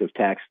retroactive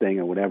tax thing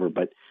or whatever.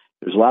 But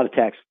there's a lot of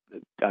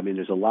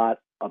there's a lot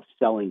of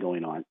selling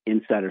going on,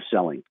 insider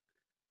selling.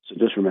 So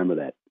just remember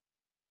that.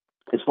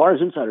 As far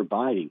as insider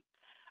buying,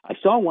 I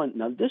saw one.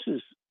 Now, this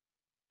is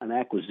an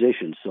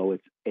acquisition, so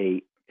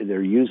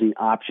they're using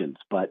options.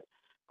 But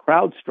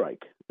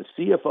CrowdStrike, the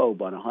CFO,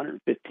 bought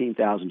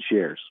 115,000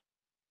 shares.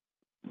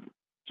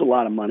 It's a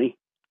lot of money.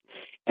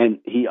 And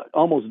he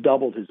almost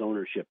doubled his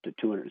ownership to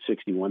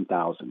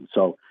 261,000.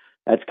 So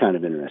that's kind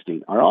of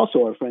interesting.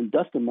 Also, our friend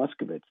Dustin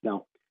Moskovitz.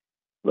 Now,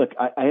 look,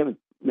 I haven't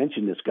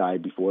mentioned this guy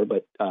before,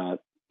 but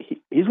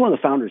he's one of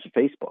the founders of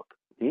Facebook.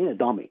 He ain't a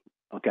dummy,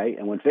 okay?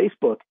 And when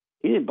Facebook,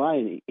 he didn't buy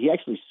any. He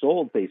actually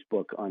sold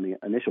Facebook on the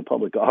initial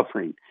public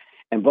offering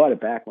and bought it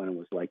back when it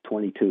was like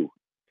 22.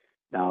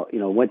 Now, it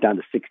went down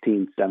to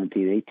 16,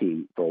 17,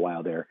 18 for a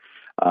while there.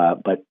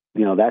 But,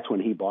 that's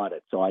when he bought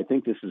it. So I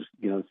think this is,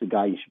 it's the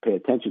guy you should pay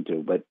attention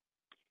to. But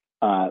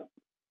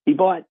he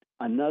bought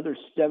another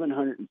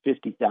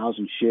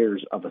 750,000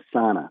 shares of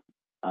Asana.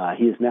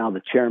 He is now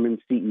the chairman,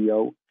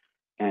 CEO,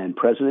 and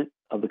president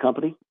of the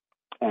company.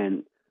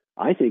 And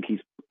I think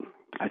he's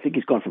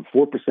gone from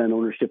 4%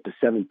 ownership to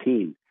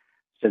 17%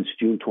 since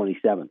June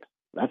 27th.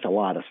 That's a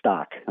lot of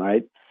stock, all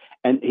right?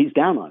 And he's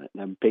down on it.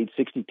 And I paid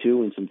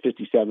 62 and some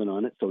 57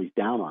 on it, so he's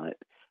down on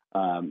it.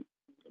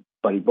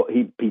 But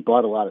he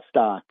bought a lot of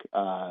stock,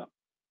 and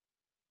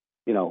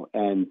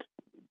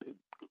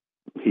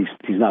he's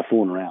not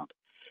fooling around.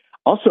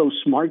 Also,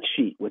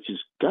 Smartsheet, which has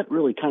got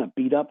really kind of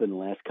beat up in the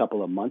last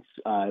couple of months.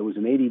 It was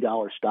an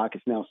 $80 stock.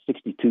 It's now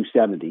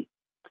 $62.70.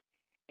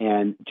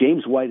 And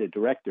James White, a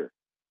director,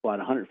 bought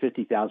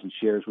 150,000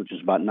 shares, which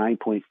is about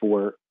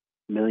 $9.4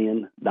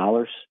 million.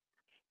 By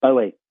the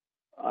way,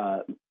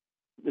 Mr.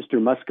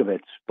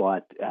 Muskovitz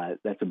bought,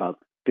 that's about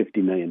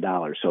 $50 million.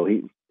 So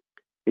he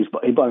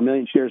bought 1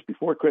 million shares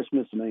before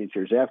Christmas, 1 million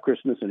shares after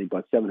Christmas, and he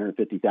bought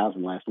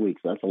 750,000 last week.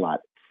 So that's a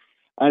lot.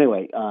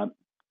 Anyway,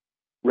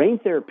 Rain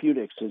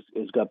Therapeutics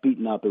has got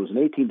beaten up. It was an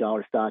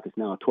 $18 stock. It's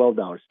now a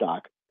 $12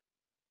 stock.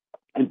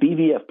 And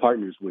BVF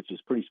Partners, which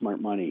is pretty smart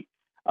money,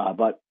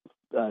 bought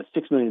 $6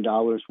 million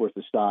worth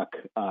of stock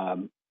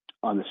on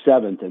the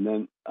 7th. And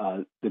then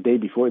the day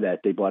before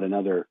that, they bought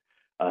another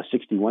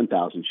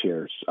 61,000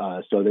 shares.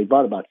 So they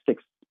bought about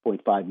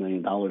 $6.5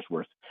 million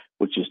worth,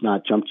 which is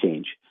not chump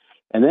change.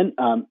 And then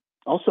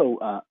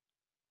also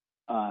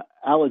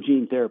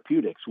Allogene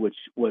Therapeutics, which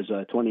was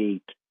a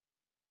 $20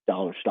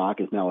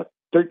 stock, is now a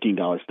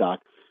 $13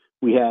 stock.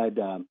 We had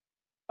a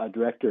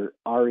director,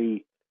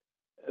 Ari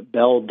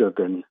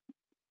Beldurgan,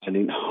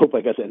 I hope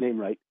I got that name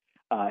right.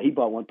 He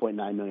bought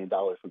 $1.9 million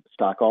worth of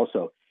stock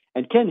also.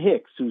 And Ken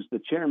Hicks, who's the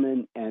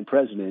chairman and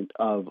president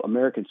of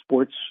American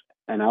Sports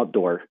and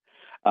Outdoor,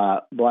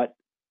 bought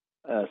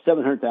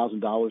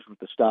 $700,000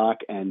 worth of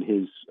stock, and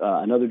his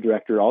another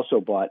director also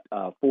bought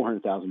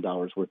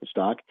 $400,000 worth of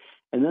stock,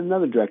 and then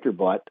another director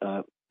bought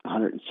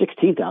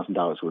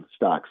 $116,000 worth of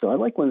stock. So I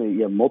like when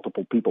you have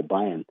multiple people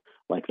buying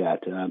like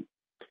that.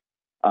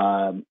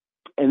 And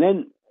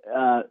then,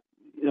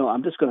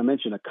 I'm just going to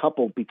mention a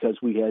couple because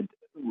we had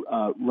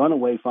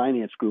Runaway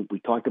Finance Group. We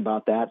talked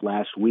about that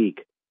last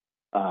week.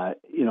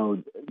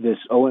 This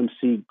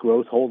OMC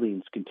Growth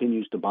Holdings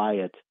continues to buy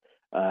it.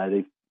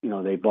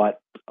 They bought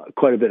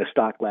quite a bit of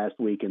stock last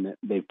week, and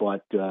they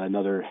bought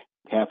another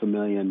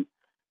 500,000.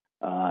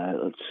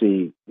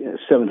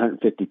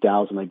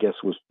 750,000, I guess,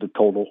 was the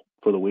total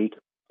for the week.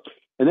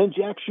 And then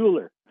Jack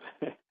Schuler,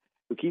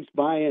 who keeps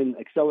buying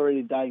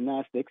Accelerated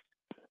Diagnostics,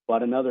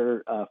 bought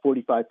another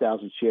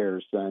 45,000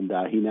 shares, and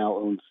he now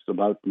owns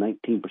about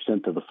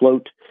 19% of the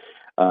float.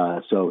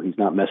 So he's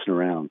not messing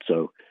around.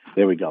 So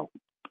there we go.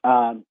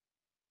 Now,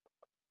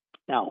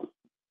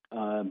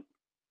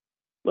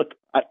 look,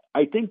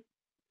 I think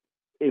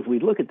if we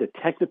look at the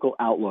technical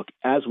outlook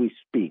as we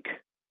speak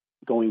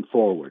going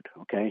forward,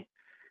 okay,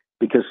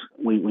 because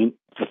we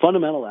the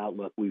fundamental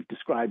outlook we've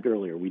described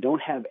earlier, we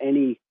don't have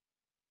any,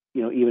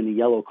 even the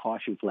yellow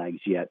caution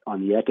flags yet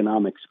on the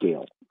economic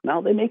scale.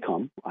 Now they may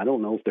come. I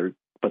don't know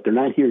but they're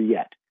not here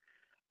yet.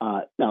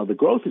 Now the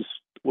growth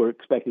we're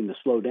expecting to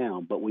slow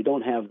down, but we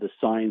don't have the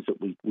signs that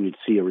we'd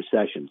see a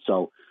recession.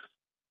 So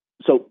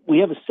we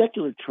have a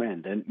secular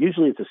trend, and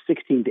usually it's a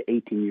 16 to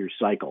 18 year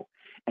cycle.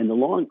 And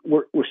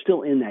we're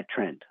still in that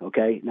trend.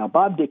 Okay. Now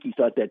Bob Dickey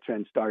thought that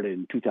trend started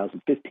in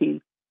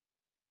 2015.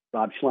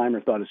 Bob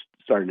Schleimer thought it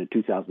started in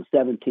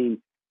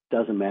 2017.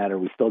 Doesn't matter.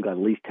 We still got at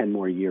least 10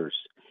 more years.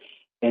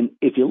 And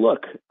if you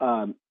look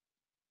in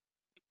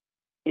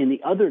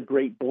the other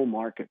great bull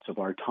markets of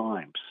our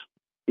times,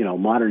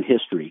 modern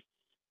history,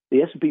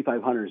 the S&P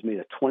 500 has made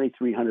a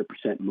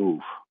 2,300%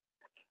 move.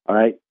 All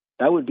right,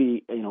 that would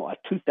be a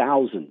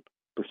 2,000%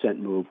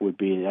 move would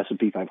be an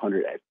S&P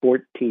 500 at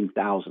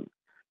 14,000.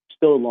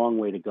 Still a long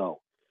way to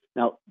go.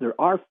 Now there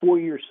are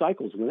 4-year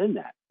cycles within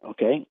that.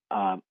 Okay,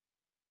 and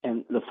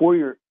the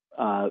 4-year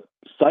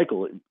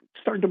cycle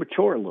started to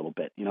mature a little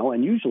bit,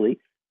 and usually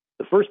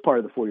the first part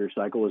of the 4-year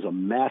cycle is a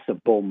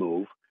massive bull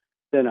move,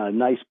 then a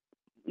nice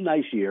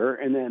year,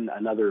 and then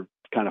another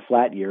kind of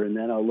flat year, and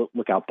then a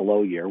look out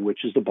below year,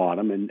 which is the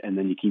bottom, and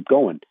then you keep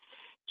going.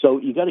 So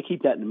you got to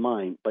keep that in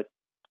mind. But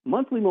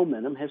monthly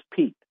momentum has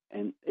peaked,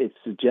 and it's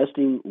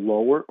suggesting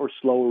lower or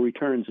slower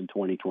returns in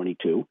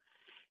 2022.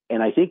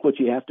 And I think what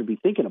you have to be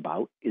thinking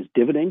about is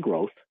dividend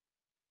growth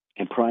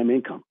and prime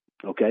income.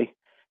 Okay.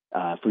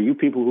 For you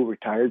people who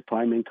retired,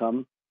 prime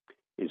income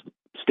is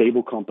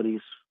stable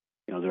companies.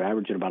 They're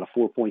averaging about a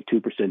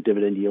 4.2%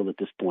 dividend yield at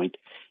this point.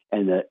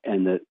 And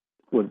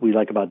what we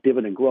like about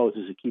dividend growth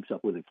is it keeps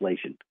up with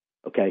inflation.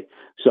 Okay.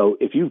 So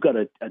if you've got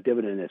a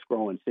dividend that's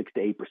growing 6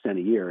 to 8%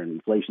 a year and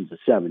inflation's at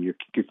 7%, you're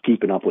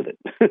keeping up with it.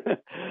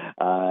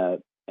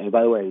 And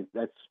by the way,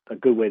 that's a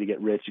good way to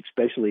get rich,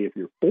 especially if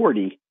you're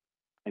 40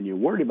 and you're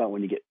worried about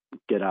when you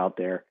get out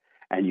there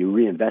and you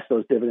reinvest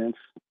those dividends.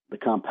 The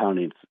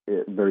compounding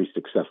is very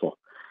successful.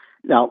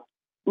 Now,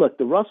 look,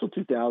 the Russell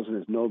 2000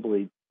 has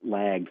notably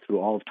lagged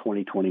through all of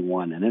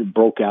 2021, and then it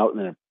broke out and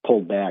then it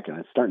pulled back, and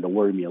it's starting to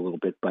worry me a little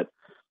bit. But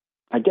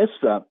I guess,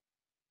 if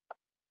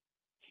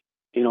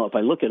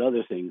I look at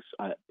other things,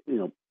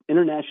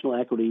 international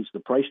equities, the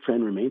price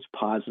trend remains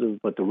positive,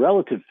 but the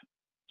relative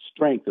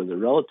strength of the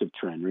relative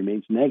trend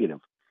remains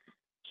negative.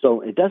 So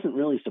it doesn't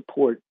really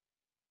support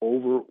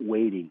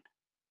overweighting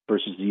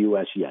versus the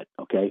U.S. yet.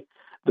 Okay,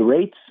 the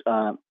rates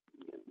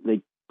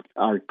they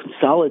are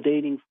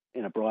consolidating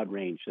in a broad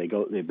range.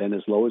 They've been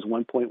as low as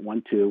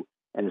 1.12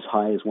 and as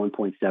high as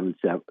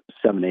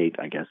 1.778,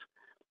 I guess.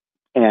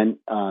 And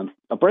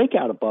a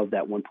breakout above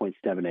that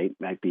 1.78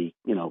 might be,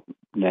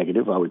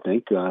 negative, I would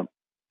think, but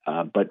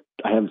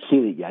I haven't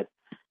seen it yet.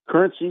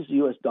 Currencies, the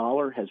U.S.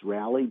 dollar has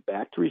rallied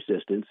back to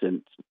resistance,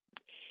 and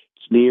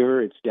it's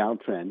near its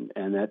downtrend,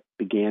 and that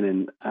began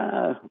in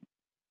the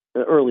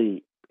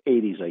early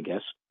 80s, I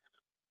guess.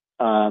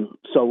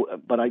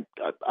 But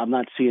I'm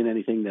not seeing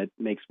anything that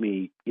makes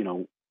me,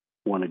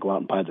 want to go out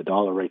and buy the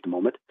dollar right at the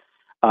moment.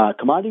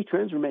 Commodity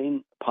trends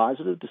remain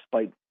positive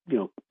despite,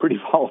 pretty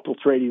volatile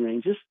trading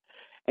ranges.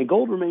 And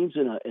gold remains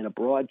in a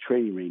broad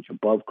trading range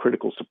above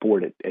critical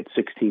support at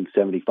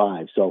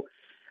 1675. So,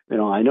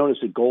 I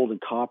noticed that gold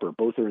and copper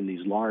both are in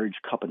these large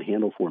cup and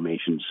handle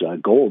formations.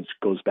 Gold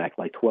goes back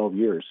like 12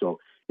 years. So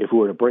if we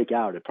were to break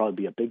out, it'd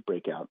probably be a big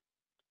breakout.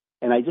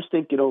 And I just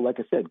think, like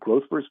I said,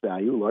 growth versus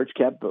value, large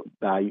cap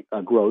value,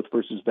 growth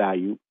versus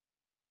value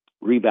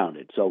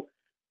rebounded. So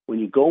when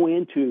you go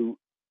into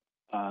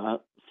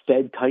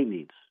Fed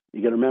tightenings,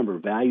 you got to remember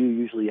value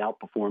usually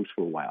outperforms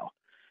for a while.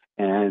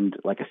 And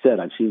like I said,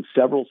 I've seen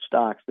several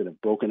stocks that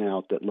have broken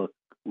out that look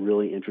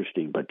really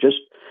interesting. But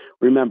just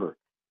remember,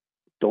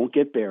 don't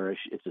get bearish.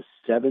 It's a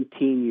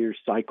 17-year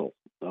cycle,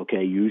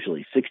 okay,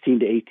 usually 16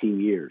 to 18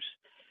 years.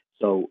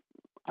 So,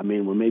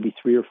 we're maybe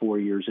 3 or 4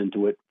 years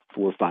into it,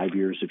 4 or 5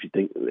 years, if you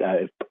think,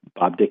 if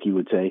Bob Dickey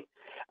would say.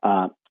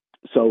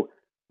 So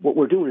what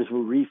we're doing is we're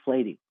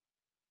reflating,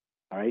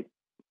 all right?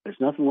 There's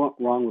nothing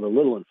wrong with a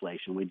little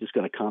inflation. We just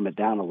got to calm it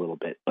down a little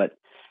bit. But,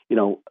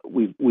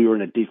 we were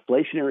in a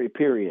deflationary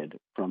period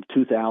from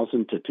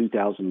 2000 to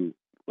 2000.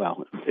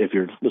 Well, if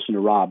you're listening to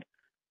Rob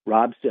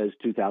says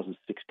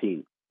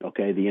 2016.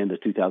 Okay, the end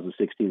of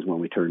 2016 is when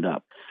we turned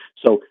up.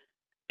 So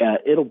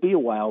it'll be a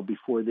while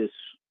before this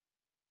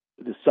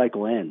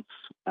cycle ends.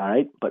 All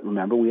right, but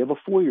remember we have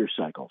a 4-year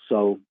cycle.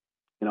 So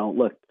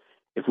look,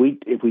 if we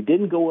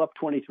didn't go up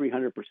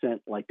 2,300%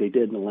 like they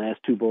did in the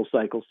last 2 bull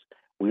cycles,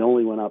 we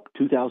only went up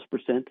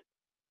 2,000%.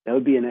 That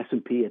would be an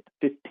S&P at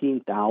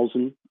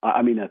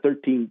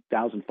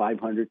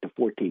 13,500 to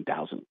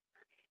 14,000.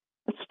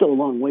 That's still a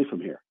long way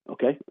from here.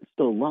 Okay, it's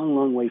still a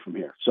long way from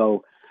here.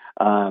 So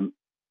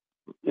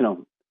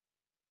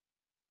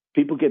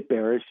people get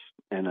bearish,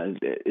 and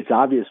it's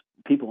obvious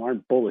people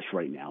aren't bullish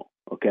right now,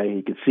 okay?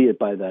 You can see it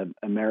by the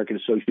American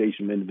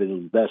Association of Individual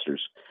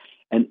Investors,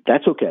 and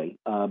that's okay,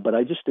 but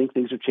I just think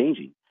things are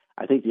changing.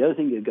 I think the other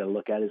thing you've got to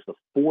look at is the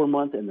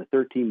 4-month and the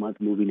 13-month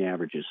moving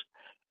averages.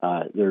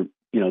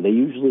 They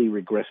usually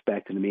regress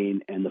back to the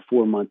mean, and the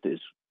 4-month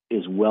is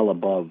well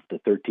above the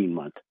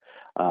 13-month,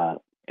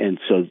 and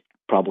so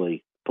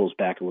probably pulls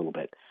back a little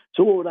bit.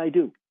 So what would I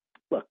do?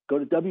 Look, go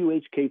to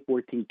WHK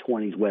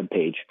 1420's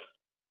webpage,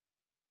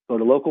 go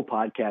to local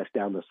podcast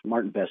down the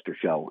Smart Investor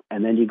Show,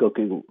 and then you go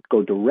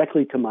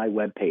directly to my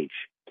webpage.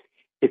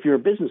 If you're a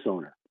business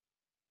owner,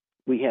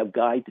 we have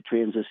Guide to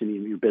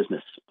Transitioning Your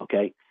Business,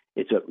 okay?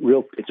 It's a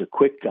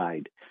quick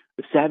guide.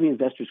 The Savvy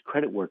Investor's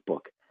Credit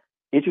Workbook.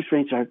 Interest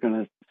rates aren't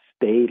going to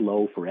stay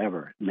low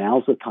forever.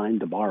 Now's the time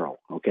to borrow,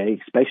 okay?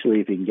 Especially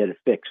if you can get it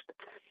fixed.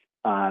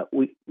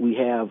 We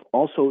have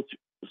all sorts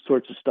of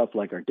stuff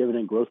like our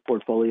dividend growth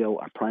portfolio,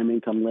 our prime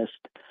income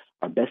list,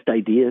 our best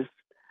ideas.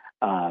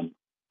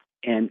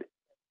 And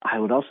I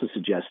would also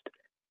suggest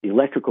the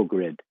electrical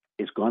grid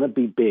is going to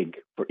be big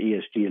for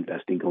ESG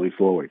investing going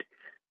forward.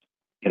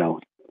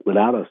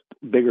 Without a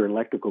bigger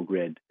electrical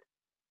grid,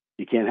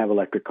 you can't have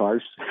electric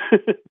cars.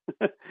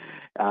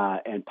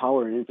 And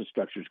power and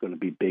infrastructure is going to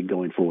be big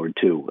going forward,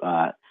 too.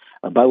 By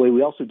the way,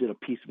 we also did a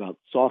piece about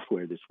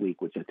software this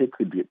week, which I think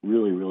could be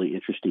really, really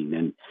interesting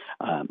and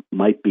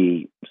might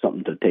be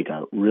something to take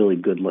a really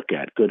good look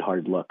at, good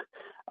hard look.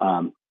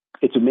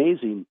 It's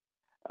amazing,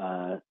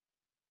 how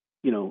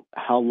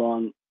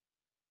long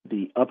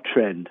the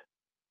uptrend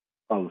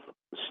of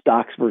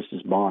stocks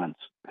versus bonds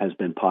has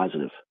been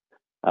positive.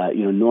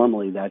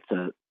 Normally that's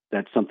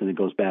something that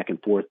goes back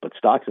and forth, but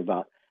stocks have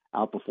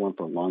outperformed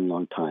for a long,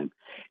 long time.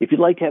 If you'd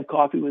like to have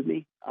coffee with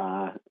me,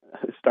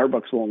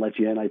 Starbucks won't let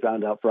you in. I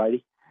found out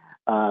Friday.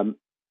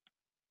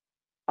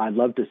 I'd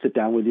love to sit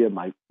down with you.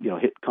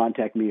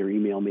 Contact me or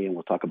email me, and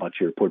we'll talk about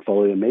your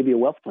portfolio and maybe a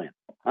wealth plan,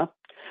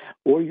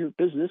 or your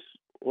business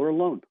or a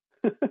loan.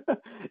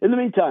 In the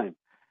meantime,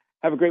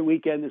 have a great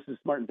weekend. This is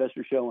Smart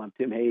Investor Show. I'm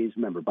Tim Hayes.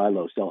 Remember, buy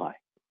low, sell high.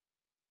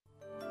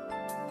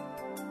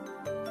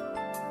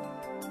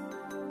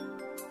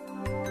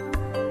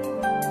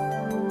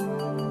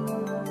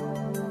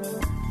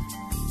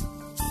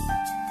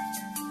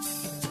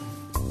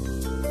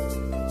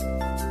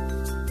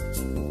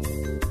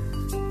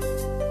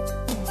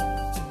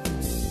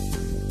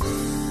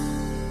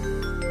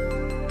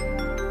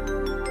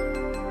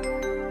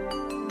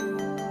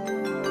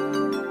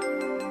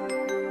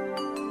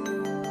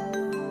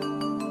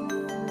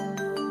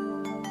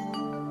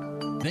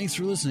 Thanks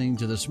for listening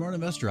to the Smart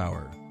Investor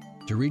Hour.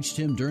 To reach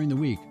Tim during the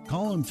week,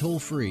 call him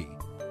toll-free,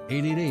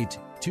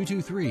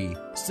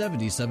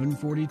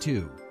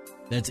 888-223-7742.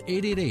 That's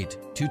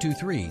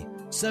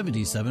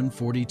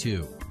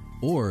 888-223-7742.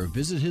 Or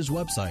visit his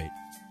website,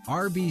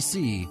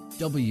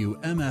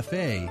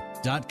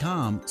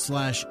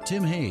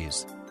 rbcwmfa.com/Tim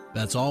Hayes.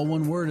 That's all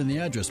one word in the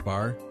address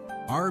bar,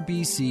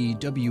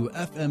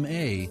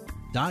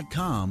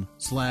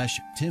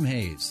 rbcwfma.com/Tim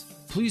Hayes.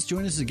 Please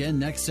join us again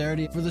next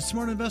Saturday for the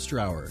Smart Investor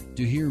Hour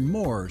to hear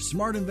more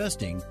smart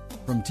investing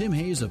from Tim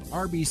Hayes of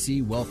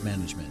RBC Wealth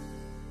Management.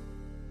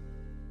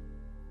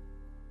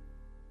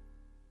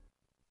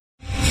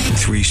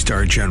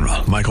 3-star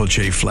General Michael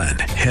J. Flynn,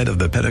 head of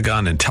the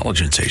Pentagon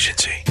Intelligence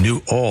Agency,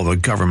 knew all the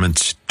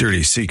government's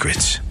dirty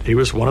secrets. He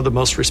was one of the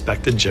most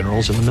respected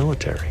generals in the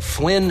military.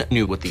 Flynn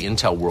knew what the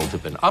intel world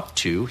had been up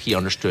to. He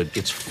understood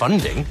its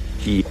funding.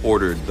 He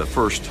ordered the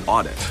first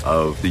audit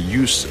of the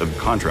use of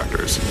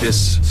contractors.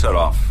 This set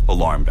off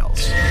alarm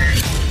bells.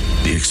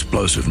 The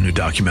explosive new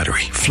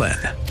documentary, Flynn,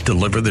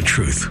 Deliver the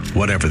Truth,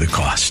 Whatever the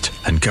Cost,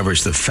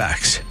 uncovers the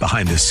facts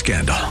behind this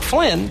scandal.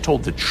 Flynn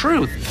told the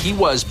truth. He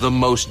was the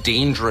most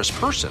dangerous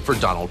person for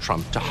Donald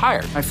Trump to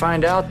hire. I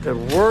find out the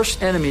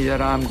worst enemy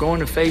that I'm going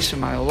to face in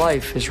my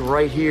life is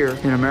right here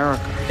in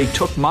America. They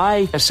took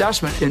my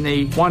assessment and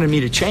they wanted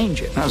me to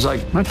change it. And I was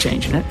like, I'm not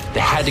changing it.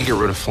 They had to get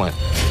rid of Flynn.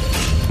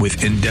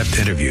 With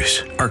in-depth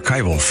interviews,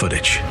 archival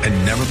footage,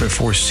 and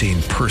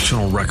never-before-seen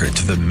personal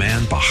records of the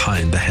man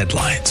behind the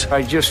headlines.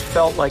 I just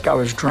felt like I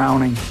was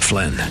drowning.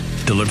 Flynn,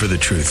 Deliver the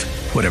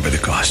Truth, Whatever the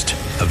Cost.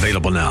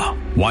 Available now.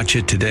 Watch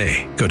it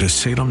today. Go to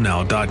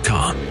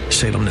salemnow.com.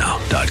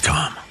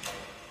 salemnow.com.